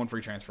just give him one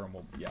free transfer and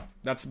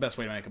that's the best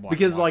way to make a block.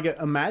 Because like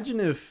imagine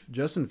if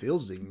Justin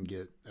Fields didn't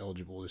get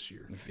eligible this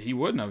year. If he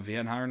wouldn't have if he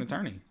hadn't hired an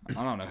attorney. I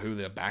don't know who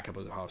the backup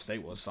of Ohio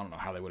State was, so I don't know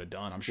how they would have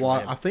done. I'm sure.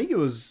 Well, I think it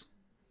was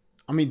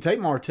Tate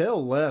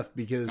Martell left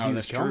because he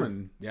was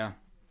coming. True. Yeah.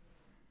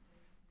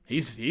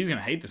 He's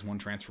gonna hate this one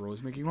transfer rule.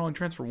 He's like, you can only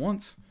transfer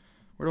once.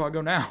 Where do I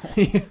go now?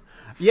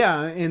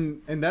 Yeah,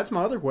 and that's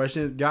my other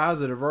question. Guys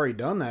that have already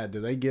done that,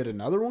 do they get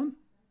another one?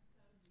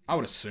 I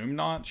would assume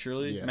not.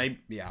 Surely, yeah.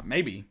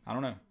 Maybe. I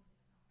don't know.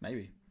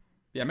 Maybe.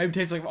 Yeah, maybe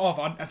Tate's like,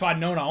 if I'd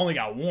known I only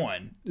got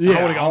one, I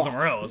yeah, would have gone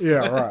somewhere else.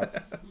 Yeah, right. I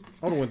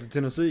would have went to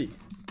Tennessee.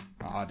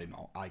 I didn't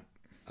know.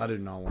 I did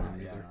not want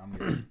him either. I'm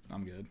good.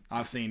 I'm good.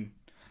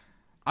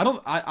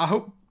 I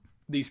hope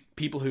these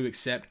people who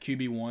accept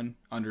QB1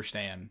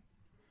 understand.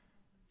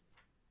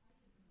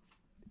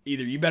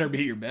 Either you better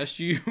be your best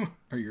you,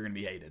 or you're going to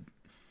be hated.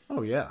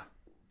 Oh yeah.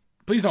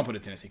 Please don't put a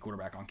Tennessee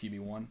quarterback on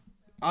QB1.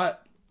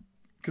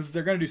 Because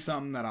they're going to do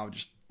something that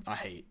I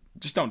hate.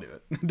 Just don't do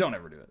it. Don't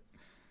ever do it.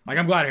 Like,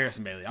 I'm glad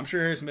Harrison Bailey. I'm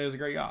sure Harrison Bailey's a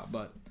great guy,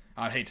 but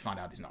I'd hate to find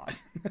out he's not.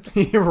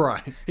 You're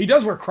right. He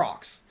does wear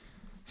Crocs.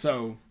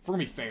 So, if we're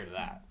going to be fair to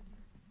that.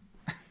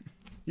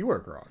 You wear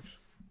Crocs.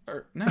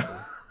 No,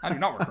 I do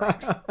not wear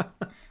Crocs.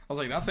 I was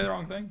like, did I say the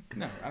wrong thing?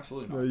 No,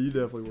 absolutely not. No, you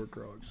definitely wear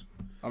Crocs.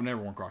 I've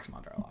never worn Crocs in my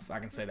entire life. I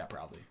can say that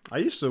proudly. I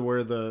used to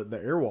wear the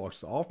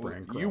Airwalks, the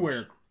off-brand Crocs. You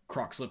wear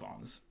Croc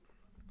slip-ons.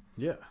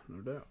 Yeah,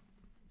 no doubt.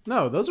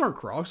 No, those aren't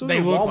Crocs. Those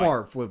are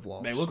Walmart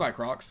flip-flops. They look like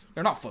Crocs.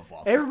 They're not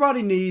flip-flops.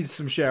 Everybody needs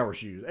some shower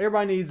shoes.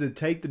 Everybody needs to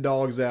take the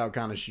dogs out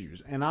kind of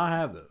shoes. And I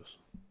have those.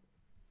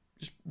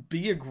 Just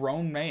be a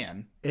grown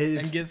man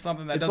and get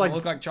something that doesn't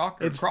look like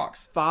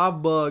Crocs.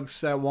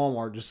 $5 at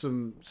Walmart, just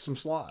some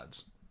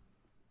slides.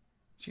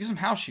 Just get some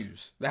house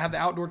shoes that have the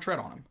outdoor tread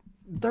on them.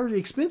 They're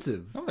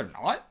expensive. No, they're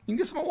not. You can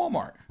get some at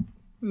Walmart.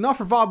 Not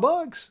for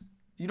 $5.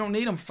 You don't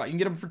need them. You can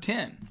get them for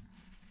 10.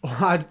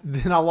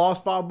 Then I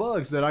lost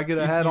 $5 that I could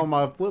have had on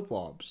my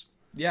flip-flops.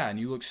 Yeah, and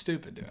you look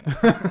stupid doing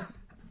it.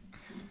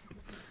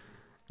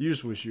 You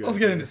just wish you. Let's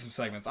get into some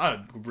segments.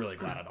 I'm really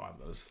glad I don't have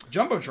those.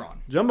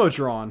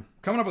 Jumbotron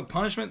coming up with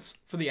punishments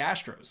for the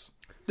Astros,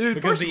 dude.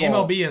 Because the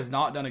MLB has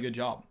not done a good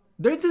job.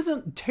 They're just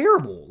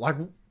terrible. Like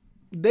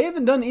they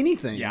haven't done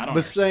anything. Yeah, I don't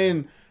but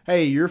saying,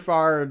 "Hey, you're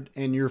fired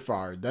and you're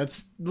fired."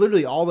 That's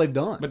literally all they've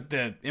done. But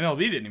the MLB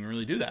didn't even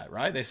really do that,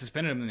 right? They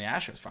suspended him, and the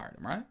Astros fired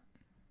him, right?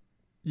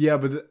 Yeah,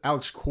 but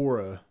Alex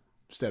Cora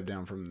stepped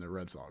down from the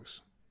Red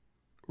Sox.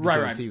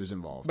 Right. He was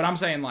involved. But I'm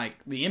saying, like,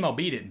 the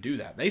MLB didn't do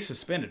that. They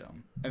suspended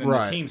him, and then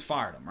the teams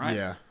fired him, right?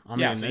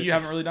 Yeah. So you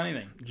haven't really done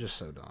anything. Just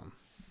so dumb.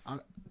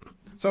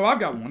 So I've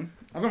got one.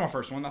 I've got my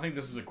first one. I think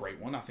this is a great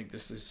one. I think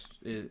this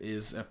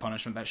is a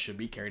punishment that should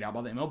be carried out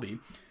by the MLB.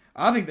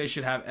 I think they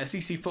should have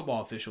SEC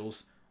football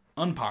officials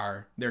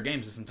umpire their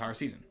games this entire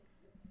season.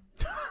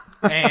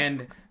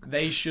 And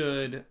they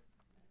should...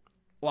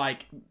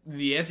 Like,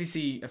 the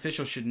SEC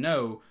officials should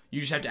know you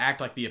just have to act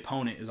like the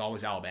opponent is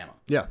always Alabama.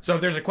 Yeah. So if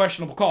there's a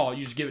questionable call,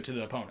 you just give it to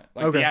the opponent.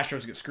 Like, the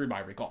Astros get screwed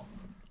by every call.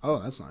 Oh,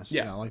 that's nice.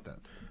 Yeah, I like that.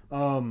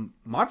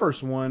 My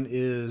first one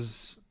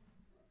is...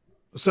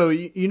 So,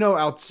 you know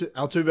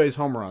Altuve's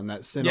home run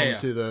that sent him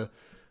to the...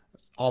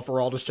 Off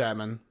Aroldis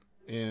Chapman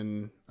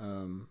in,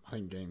 I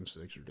think, Game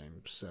 6 or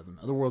Game 7.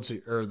 Of the World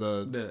Series, or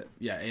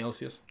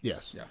ALCS?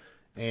 Yes. Yeah.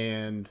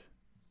 And...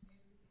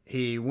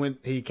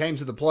 He came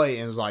to the plate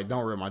and was like,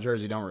 don't rip my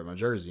jersey.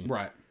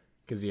 Right.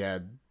 Because he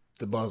had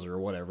the buzzer or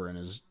whatever in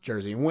his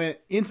jersey. And went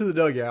into the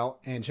dugout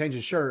and changed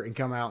his shirt and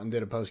come out and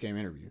did a post-game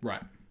interview.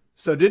 Right.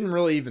 So didn't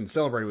really even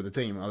celebrate with the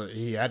team.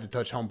 He had to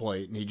touch home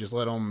plate and he just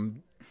let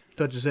him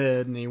touch his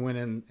head and he went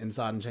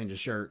inside and changed his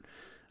shirt.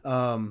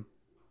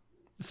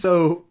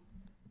 So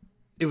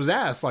it was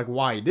asked like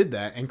why he did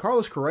that. And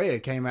Carlos Correa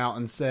came out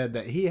and said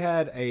that he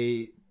had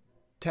a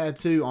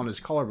tattoo on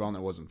his collarbone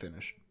that wasn't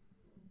finished.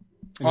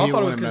 I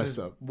thought it was because his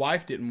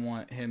wife didn't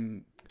want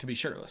him to be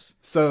shirtless.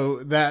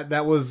 So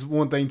that was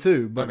one thing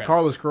too. But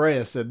Carlos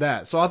Correa said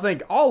that. So I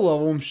think all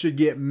of them should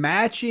get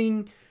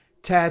matching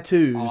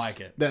tattoos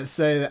that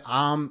say that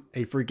I'm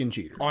a freaking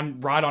cheater.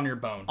 Right on your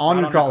bone. On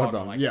your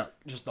collarbone. Like,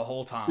 just the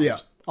whole time. Yeah.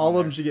 Just All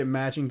of them should get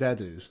matching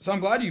tattoos. So I'm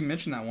glad you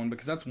mentioned that one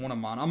because that's one of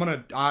mine.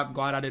 I'm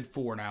glad I did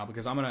 4 now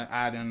because I'm gonna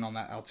add in on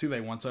that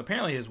Altuve one. So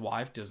apparently his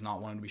wife does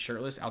not want him to be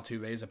shirtless.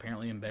 Altuve is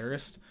apparently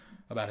embarrassed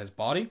about his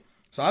body.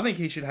 So I think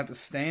he should have to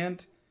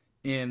stand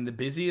in the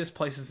busiest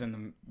places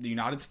in the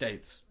United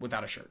States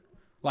without a shirt.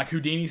 Like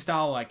Houdini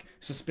style, like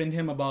suspend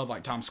him above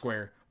like Times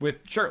Square with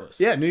shirtless.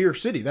 Yeah, New York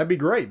City. That'd be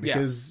great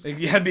because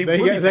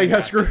they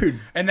got screwed.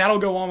 And that'll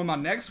go on with my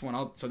next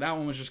one. So that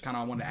one was just kind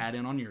of I wanted to add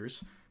in on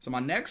yours. So my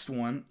next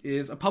one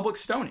is a public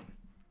stoning.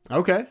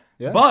 Okay.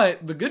 Yeah.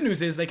 But the good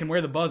news is they can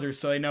wear the buzzers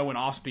so they know when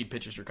off-speed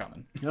pitches are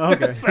coming.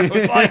 Okay. So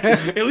it's like,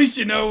 at least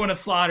you know when a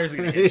slider's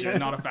going to hit you and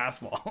not a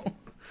fastball.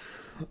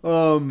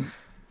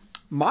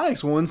 My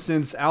next one,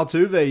 since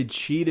Altuve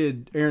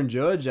cheated Aaron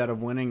Judge out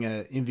of winning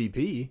a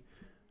MVP,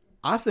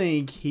 I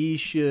think they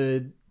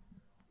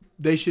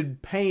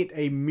should paint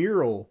a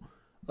mural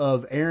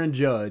of Aaron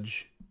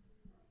Judge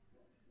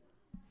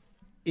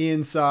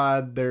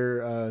inside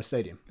their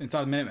stadium.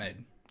 Inside the Minute Maid.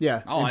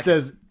 Yeah. It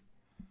says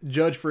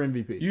Judge for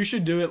MVP. You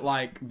should do it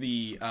like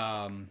the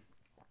old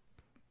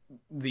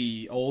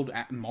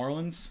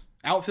Marlins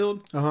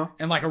outfield. Uh-huh.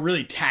 And like a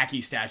really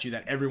tacky statue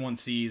that everyone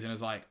sees and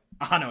is like,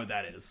 I know what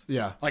that is.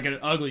 Yeah. Like an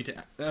ugly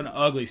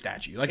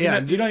statue. Like Yeah.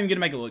 you don't even get to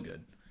make it look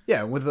good.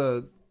 Yeah, with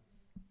a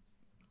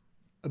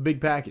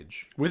big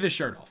package. With his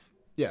shirt off.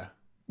 Yeah.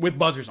 With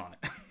buzzers on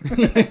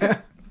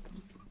it.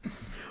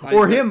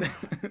 Or him,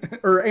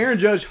 or Aaron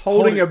Judge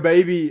holding a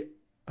baby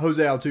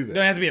Jose Altuve.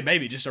 Don't have to be a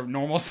baby, just a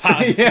normal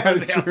size. Yeah,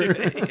 Jose true.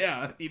 Altuve.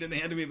 Yeah, he didn't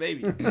have to be a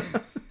baby.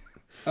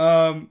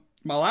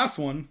 My last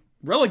one,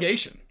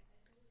 relegation.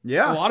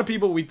 Yeah. A lot of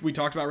people, we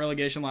talked about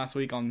relegation last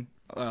week on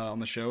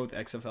the show with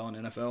XFL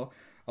and NFL.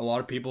 A lot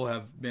of people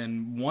have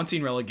been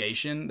wanting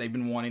relegation. They've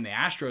been wanting the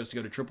Astros to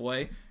go to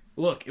AAA.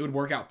 Look, it would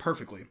work out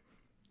perfectly.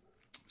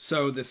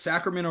 So the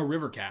Sacramento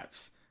River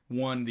Cats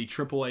won the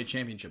AAA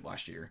championship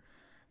last year.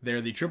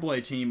 They're the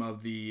AAA team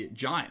of the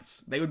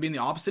Giants. They would be in the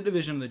opposite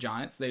division of the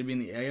Giants. They'd be in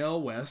the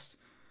AL West.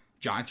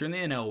 Giants are in the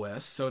NL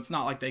West, so it's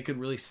not like they could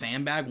really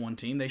sandbag one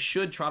team. They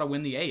should try to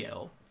win the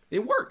AL.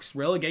 It works.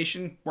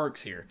 Relegation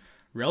works here.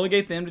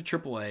 Relegate them to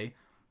AAA.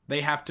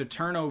 They have to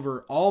turn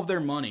over all of their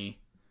money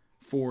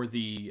that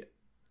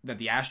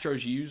the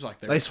Astros use, like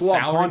their They swap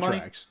salary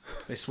contracts.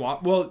 money. They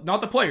swap. Well,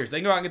 not the players. They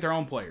can go out and get their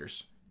own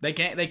players. They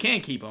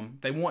can keep them.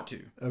 They want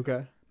to.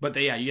 Okay. But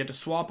you have to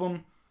swap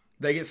them.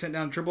 They get sent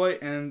down to AAA,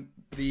 and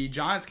the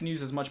Giants can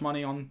use as much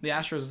money on the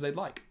Astros as they'd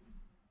like.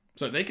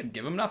 So they could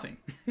give them nothing.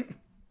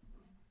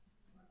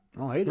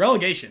 I hate it.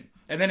 Relegation.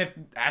 And then if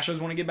Astros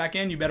want to get back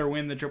in, you better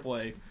win the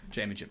AAA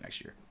championship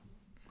next year.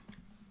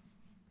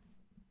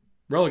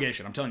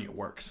 Relegation, I'm telling you, it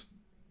works.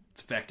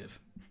 It's effective.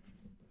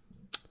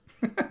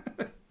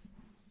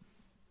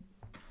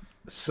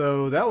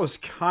 So that was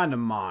kind of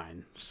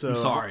mine. So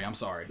I'm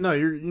sorry. No,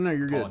 you're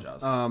good.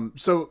 Apologize.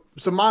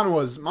 So mine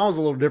was a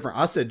little different.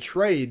 I said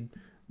trade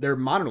their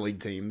minor league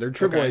team, their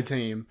AAA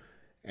team,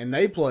 and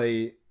they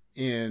play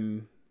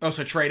in. Oh,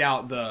 so trade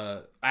out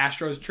the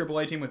Astros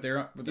AAA team with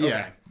their. Yeah.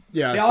 Okay.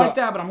 Yeah. See, I like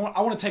that, but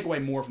I want to take away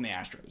more from the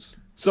Astros.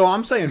 So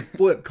I'm saying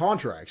flip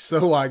contracts.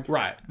 So like,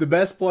 Right. the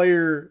best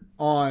player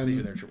on See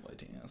who their AAA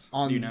team is.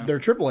 on Do you know? their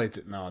AAA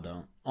team. No, I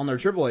don't. On their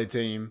AAA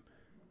team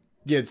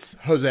gets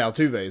Jose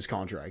Altuve's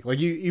contract. Like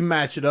you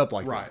match it up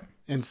like Right. that.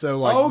 And so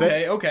like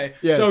okay.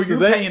 Yeah, so so you're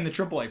they- paying the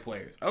AAA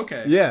players.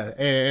 Okay. yeah,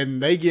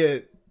 and they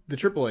get the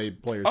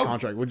AAA player's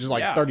contract, which is like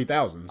yeah.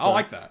 $30,000. I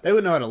like that. They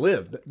wouldn't know how to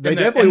live. They And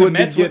definitely and the wouldn't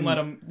Mets be wouldn't getting. let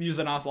them use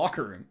a nice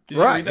locker room. Did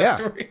Right, you read that yeah.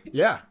 story?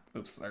 Yeah.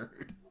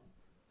 Absurd.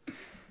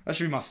 That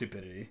should be my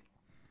stupidity.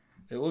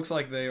 It looks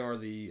like they are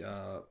the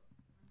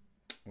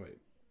wait.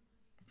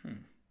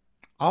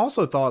 I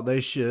also thought they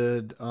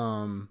should.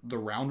 The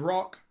Round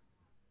Rock,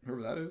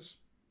 whoever that is.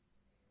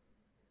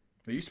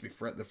 They used to be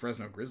the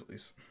Fresno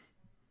Grizzlies.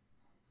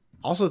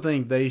 Also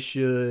think they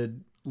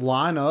should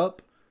line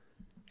up,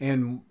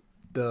 and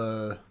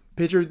the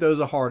pitcher who throws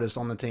the hardest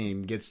on the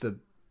team gets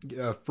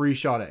a free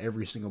shot at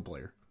every single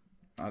player.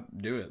 I'd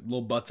do it.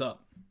 Little butts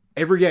up.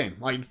 Every game,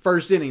 like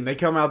first inning, they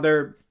come out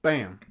there,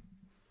 bam,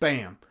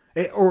 bam,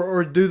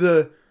 or do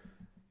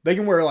they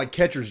can wear like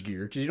catcher's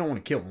gear because you don't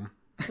want to kill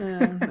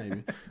them.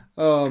 Maybe.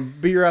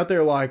 But you're out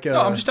there like.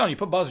 No, I'm just telling you,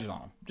 put buzzers on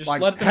them. Just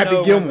like let them Happy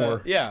know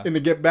Gilmore, in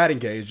the batting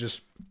cage.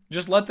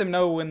 Just let them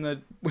know when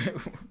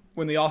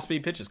the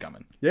off-speed pitch is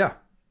coming. Yeah,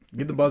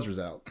 get the buzzers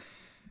out.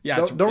 Yeah,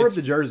 don't rip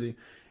the jersey.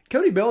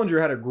 Cody Bellinger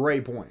had a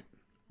great point.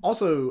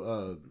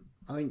 Also,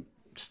 I think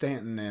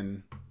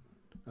Stanton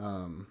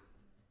and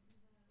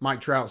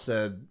Mike Trout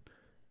said,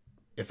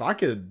 if I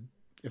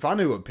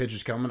knew what pitch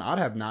was coming, I'd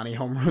have 90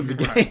 home runs a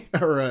game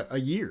or a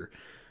year.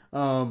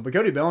 But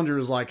Cody Bellinger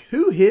was like,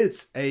 who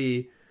hits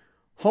a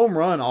home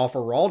run off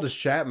of Aroldis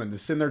Chapman to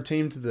send their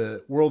team to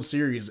the World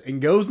Series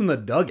and goes in the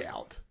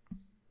dugout?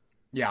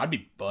 Yeah, I'd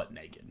be butt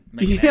naked.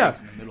 Making Yeah,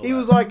 eggs in the middle he of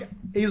was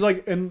that.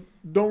 like, and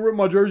don't rip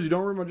my jersey,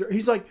 don't rip my jersey.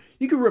 He's like,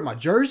 you can rip my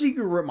jersey, you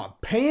can rip my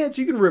pants,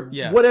 you can rip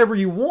whatever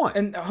you want.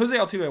 And Jose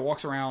Altuve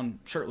walks around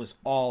shirtless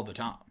all the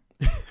time.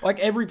 Like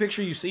every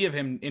picture you see of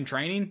him in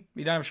training,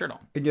 he doesn't have a shirt on.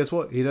 And guess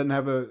what? He doesn't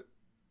have a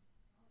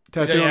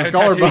tattoo Yeah, on his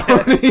tattoo,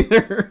 collarbone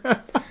either.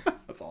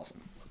 That's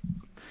awesome.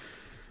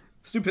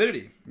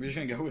 Stupidity. We're just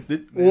gonna go with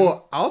it.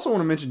 Well, I also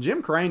want to mention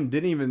Jim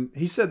Crane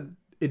he said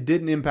it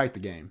didn't impact the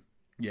game.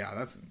 Yeah,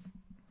 that's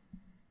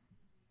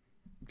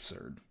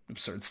absurd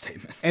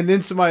statement. And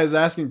then somebody was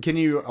asking, can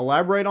you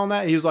elaborate on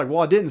that? He was like, well,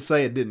 I didn't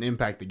say it didn't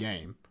impact the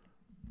game.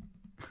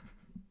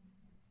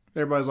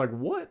 Everybody's like,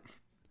 what?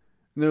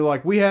 And they're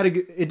like,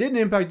 it didn't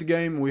impact the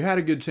game. We had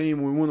a good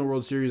team. We won the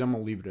World Series. I'm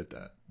going to leave it at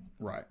that.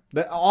 Right.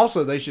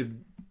 Also, they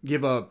should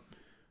give up,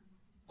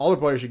 all the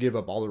players should give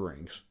up all the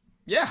rings.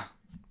 Yeah.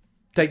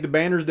 Take the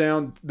banners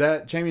down.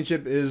 That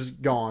championship is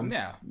gone.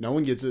 Yeah. No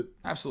one gets it.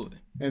 Absolutely.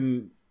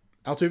 And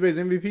Altuve's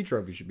MVP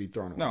trophy should be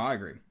thrown away. No, I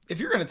agree. If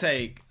you're going to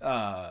take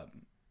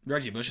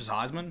Reggie Bush's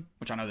Heisman,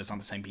 which I know that's not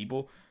the same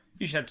people,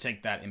 you should have to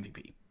take that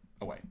MVP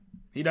away.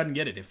 He doesn't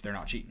get it if they're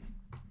not cheating.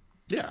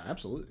 Yeah,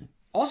 absolutely.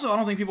 Also, I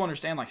don't think people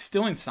understand, like,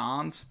 stealing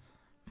signs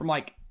from,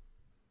 like,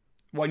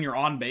 when you're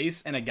on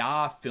base and a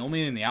guy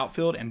filming in the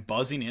outfield and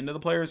buzzing into the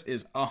players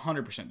is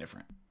 100%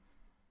 different.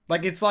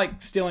 Like, it's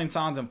like stealing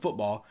signs in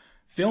football,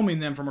 filming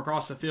them from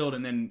across the field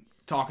and then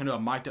talking to a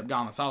mic'd up guy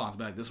on the sidelines,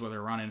 be like, this is where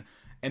they're running.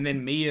 And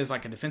then me as,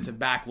 like, a defensive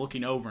back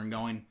looking over and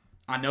going,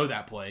 I know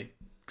that play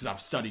because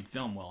I've studied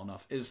film well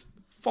enough, is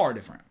far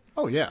different.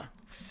 Oh, yeah.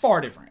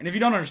 Far different. And if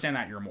you don't understand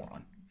that, you're a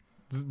moron.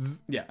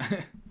 Yeah.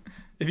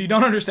 If you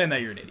don't understand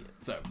that, you're an idiot.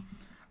 So,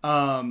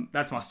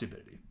 that's my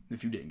stupidity,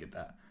 if you didn't get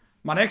that.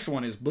 My next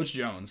one is Butch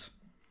Jones.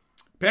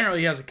 Apparently,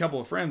 he has a couple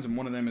of friends, and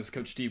one of them is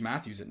Coach Steve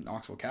Matthews at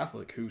Knoxville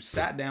Catholic, who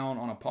sat down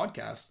on a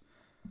podcast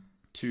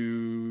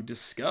to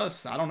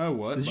discuss, I don't know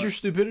what. Is your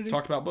stupidity?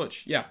 Talked about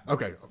Butch. Yeah.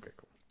 Okay, cool.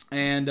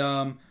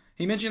 And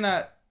he mentioned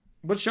that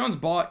Butch Jones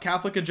bought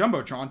Catholic a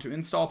Jumbotron to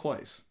install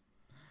plays.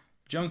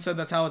 Jones said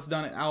that's how it's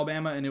done at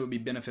Alabama, and it would be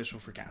beneficial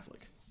for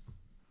Catholic.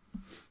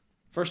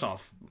 First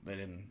off, they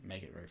didn't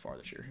make it very far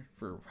this year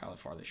for how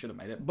far they should have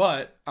made it.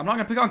 But I'm not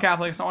going to pick on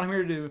Catholic. That's not what I'm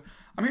here to do.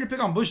 I'm here to pick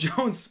on Butch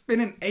Jones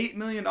spending $8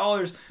 million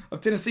of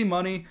Tennessee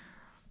money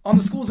on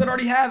the schools that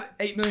already have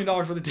 $8 million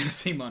worth of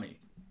Tennessee money.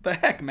 The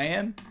heck,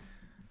 man?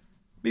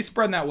 Be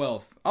spreading that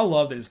wealth. I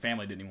love that his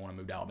family didn't even want to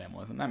move to Alabama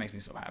with him. That makes me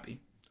so happy.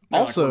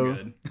 They're like, "We're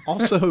good."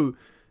 Also,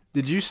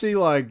 did you see,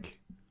 like,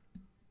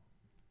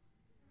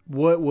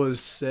 what was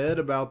said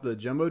about the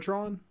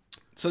Jumbotron?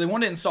 So they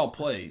wanted to install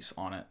plays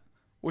on it,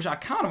 which I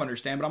kind of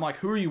understand, but I'm like,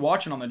 who are you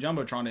watching on the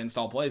Jumbotron to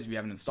install plays if you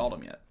haven't installed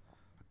them yet?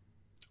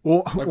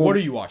 Well, What are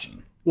you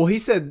watching? Well, he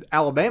said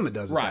Alabama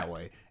does it that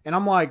way. And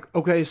I'm like,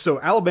 okay,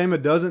 so Alabama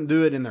doesn't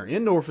do it in their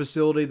indoor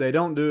facility. They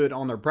don't do it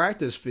on their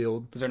practice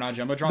field. Is there not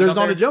a Jumbotron There's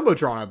not a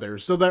Jumbotron out there.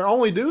 So they're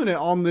only doing it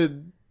on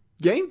the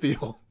game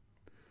field.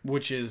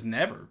 Which is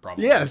never,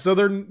 probably. Yeah, so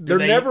they're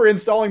never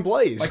installing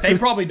plays. Like, they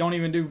probably don't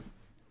even do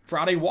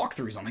Friday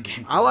walkthroughs on the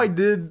game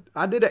field.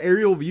 I did an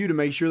aerial view to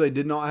make sure they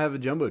did not have a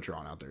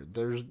Jumbotron out there.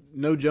 There's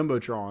no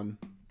Jumbotron.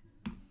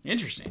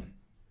 Interesting.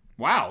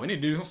 Wow, we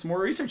need to do some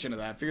more research into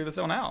that. Figure this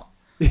one out.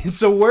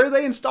 So where are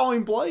they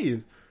installing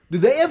plays? Do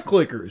they have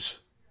clickers?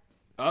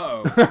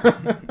 Uh-oh.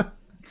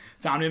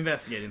 Time to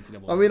investigate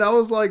NCAA. I mean, I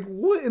was like,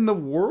 what in the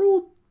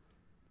world?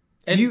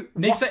 And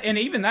and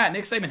even that,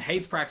 Nick Saban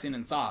hates practicing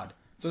inside.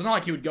 So it's not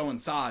like he would go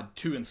inside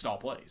to install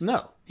plays.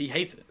 No. He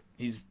hates it.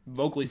 He's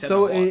vocally said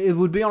so that a lot. it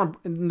would be on.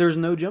 There's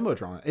no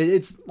Jumbotron.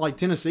 It's like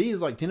Tennessee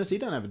is like Tennessee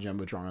doesn't have a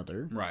Jumbotron out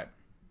there. Right.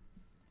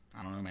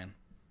 I don't know, man.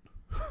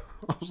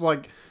 I was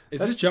like, is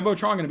this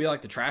Jumbotron going to be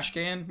like the trash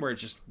can where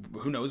it's just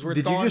who knows where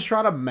it's going? Did you just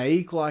try to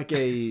make like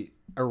a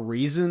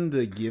reason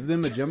to give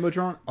them a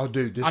Jumbotron? Oh,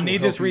 dude, I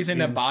need this reason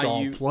to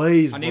buy you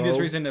plays. I need this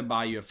reason to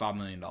buy you a $5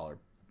 million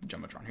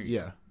Jumbotron. Here you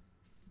go.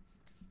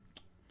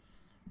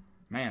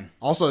 Man.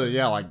 Also,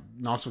 yeah, like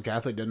Knoxville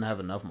Catholic doesn't have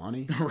enough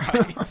money.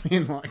 Right. I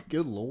mean, like,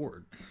 good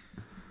lord.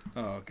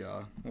 Oh,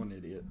 God. What an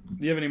idiot.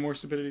 Do you have any more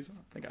stupidities?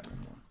 I think I know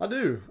more. I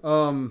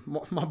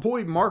do. My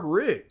boy Mark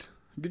Richt.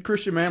 Good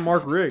Christian man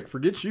Mark Richt.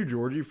 Forget you,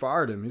 George. You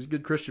fired him. He's a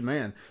good Christian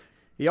man.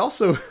 He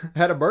also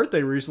had a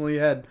birthday recently. He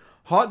had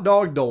Hot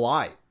Dog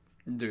Delight.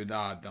 Dude,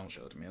 don't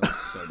show it to me. That's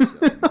so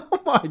disgusting.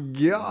 Oh, my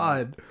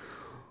God.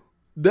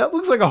 That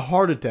looks like a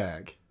heart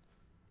attack.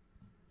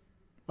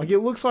 Like, it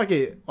looks like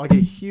a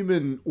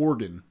human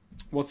organ.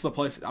 What's the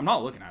place? I'm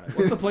not looking at it.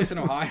 What's the place in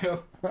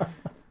Ohio?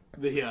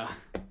 What's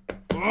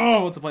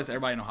the place that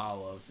everybody in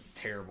Ohio loves? It's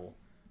terrible.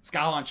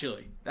 Skyline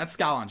Chili. That's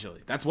Skyline Chili.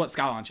 That's what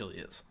Skyline Chili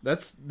is.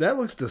 That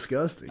looks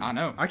disgusting. I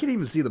know. I can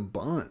even see the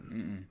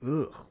bun.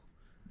 Ugh.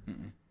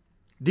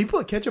 Do you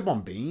put ketchup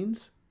on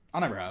beans? I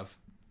never have.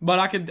 But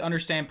I could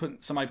understand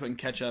somebody putting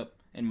ketchup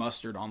and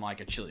mustard on like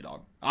a chili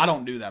dog. I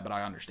don't do that, but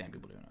I understand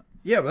people doing it.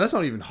 Yeah, but that's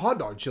not even hot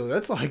dog chili.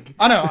 That's like...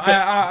 I know.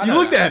 I you know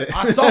looked at it.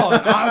 I saw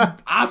it.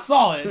 I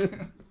saw it.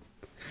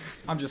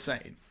 I'm just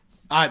saying.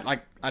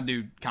 I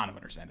do kind of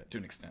understand it to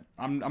an extent.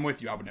 I'm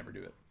with you. I would never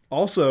do it.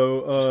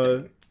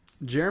 Also,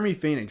 Jeremy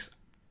Phoenix.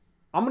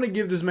 I'm going to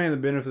give this man the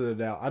benefit of the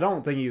doubt. I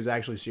don't think he was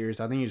actually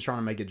serious. I think he was trying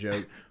to make a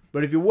joke.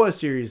 But if he was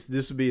serious,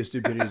 this would be a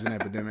stupidity as an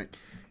epidemic.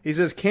 He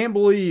says, can't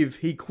believe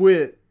he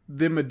quit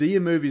the Medea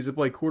movies to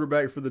play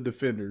quarterback for the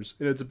Defenders.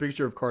 And it's a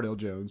picture of Cardell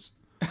Jones.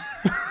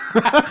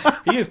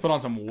 He has put on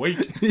some weight.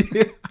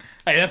 Hey,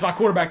 that's my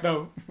quarterback,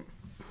 though.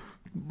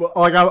 But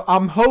like,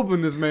 I'm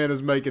hoping this man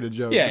is making a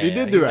joke. Yeah, But he yeah,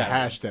 did do he's a gotta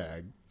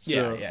hashtag.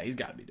 So. Yeah, he's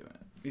got to be doing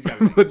it. He's got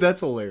to be. But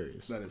that's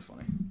hilarious. That is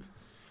funny.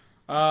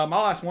 My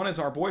last one is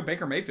our boy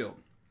Baker Mayfield.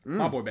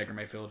 My boy Baker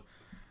Mayfield.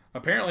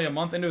 Apparently, a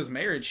month into his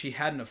marriage, he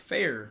had an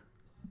affair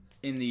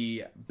in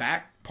the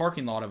back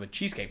parking lot of a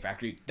Cheesecake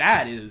Factory.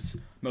 That is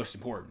most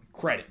important.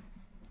 Credit.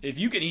 If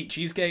you can eat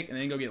cheesecake and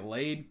then go get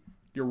laid,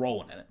 you're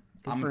rolling in it.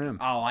 Good for him.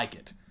 I like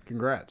it.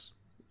 Congrats.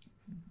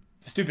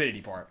 The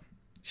stupidity part.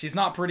 She's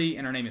not pretty,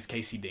 and her name is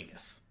Casey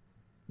Dingus.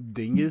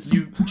 Dingus?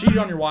 You cheated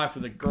on your wife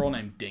with a girl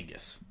named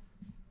Dingus.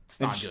 It's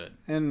not good.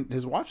 And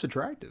his wife's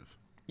attractive.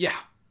 Yeah.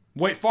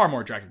 Far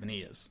more attractive than he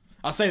is.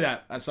 I'll say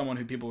that as someone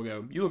who people will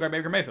go, you look like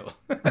Baker Mayfield.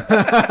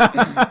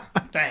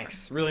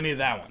 Thanks. Really needed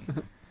that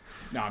one.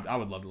 No, I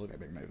would love to look like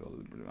Baker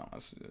Mayfield, to be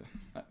honest.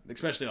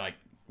 Especially like,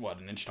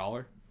 an inch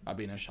taller? I'd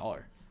be an inch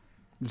taller.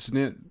 Just an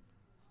inch.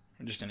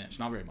 Just an inch.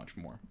 Not very much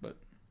more, but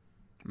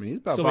I mean, he's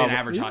about Still be an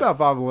average He's height.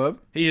 about 5'11".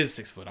 he is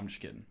 6 foot. I'm just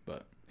kidding.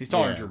 But he's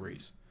taller Yeah. than Drew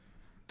Brees.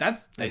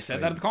 They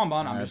said that at the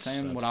combine. I'm just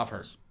saying what I've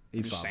heard.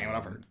 He's just saying 5'11". what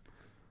I've heard.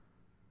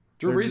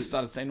 Drew Brees is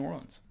out of state New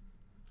Orleans.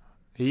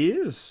 He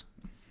is.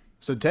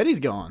 So Teddy's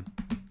gone.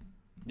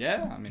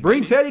 Yeah, I mean, Bring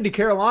maybe. Teddy to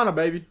Carolina,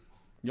 baby.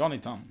 Y'all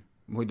need something.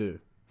 We do.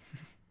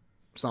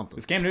 Something.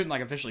 Is Cam Newton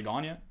like officially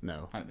gone yet?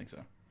 No. I don't think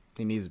so.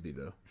 He needs to be,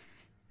 though.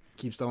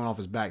 Keeps throwing off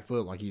his back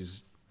foot like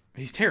he's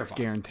He's terrified.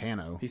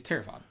 Garantano. He's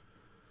terrified.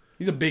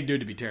 He's a big dude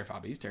to be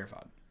terrified, but he's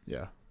terrified.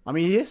 Yeah. I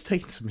mean, he is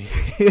taking some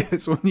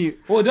hits when you...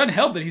 Well, it doesn't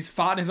help that he's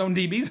fought his own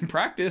DBs in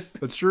practice.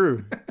 That's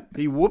true.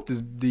 He whooped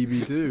his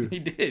DB, too. He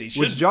did. He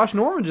Which should. Josh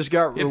Norman just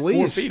got He had 4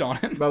 released feet on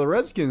him. by the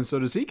Redskins, so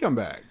does he come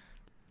back?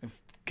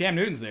 Cam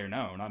Newton's there.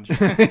 No, not a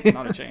chance.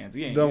 Not a chance.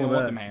 He ain't Done going with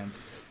to that. want them hands.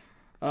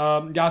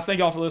 Guys, thank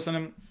y'all for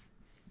listening.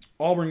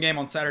 Auburn game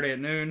on Saturday at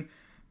noon.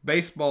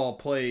 Baseball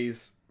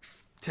plays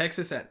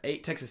Texas at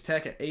 8. Texas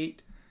Tech at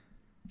 8.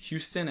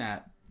 Houston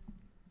at...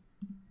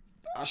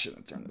 I shouldn't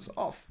have turned this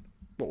off.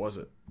 What was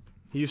it?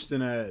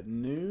 Houston at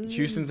noon?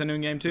 Houston's a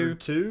noon game Or too.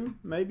 2?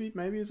 Maybe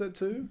is that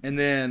 2? And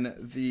then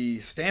the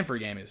Stanford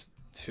game is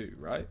 2,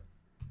 right?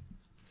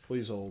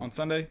 Please hold. On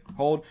Sunday.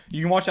 Hold.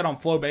 You can watch that on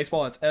Flow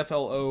Baseball. That's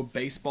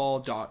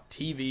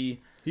FLOBaseball.tv.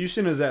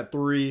 Houston is at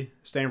 3.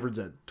 Stanford's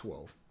at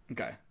 12.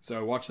 Okay.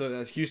 So watch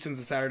that's Houston's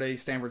a Saturday,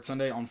 Stanford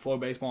Sunday on Flow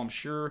Baseball. I'm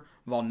sure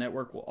Vol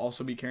Network will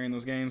also be carrying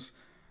those games.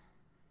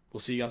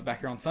 We'll see you guys back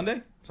here on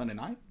Sunday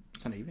night,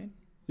 Sunday evening.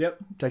 Yep.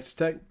 Texas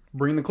Tech.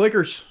 Bring the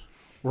clickers.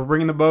 We're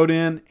bringing the boat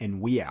in, and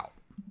we out.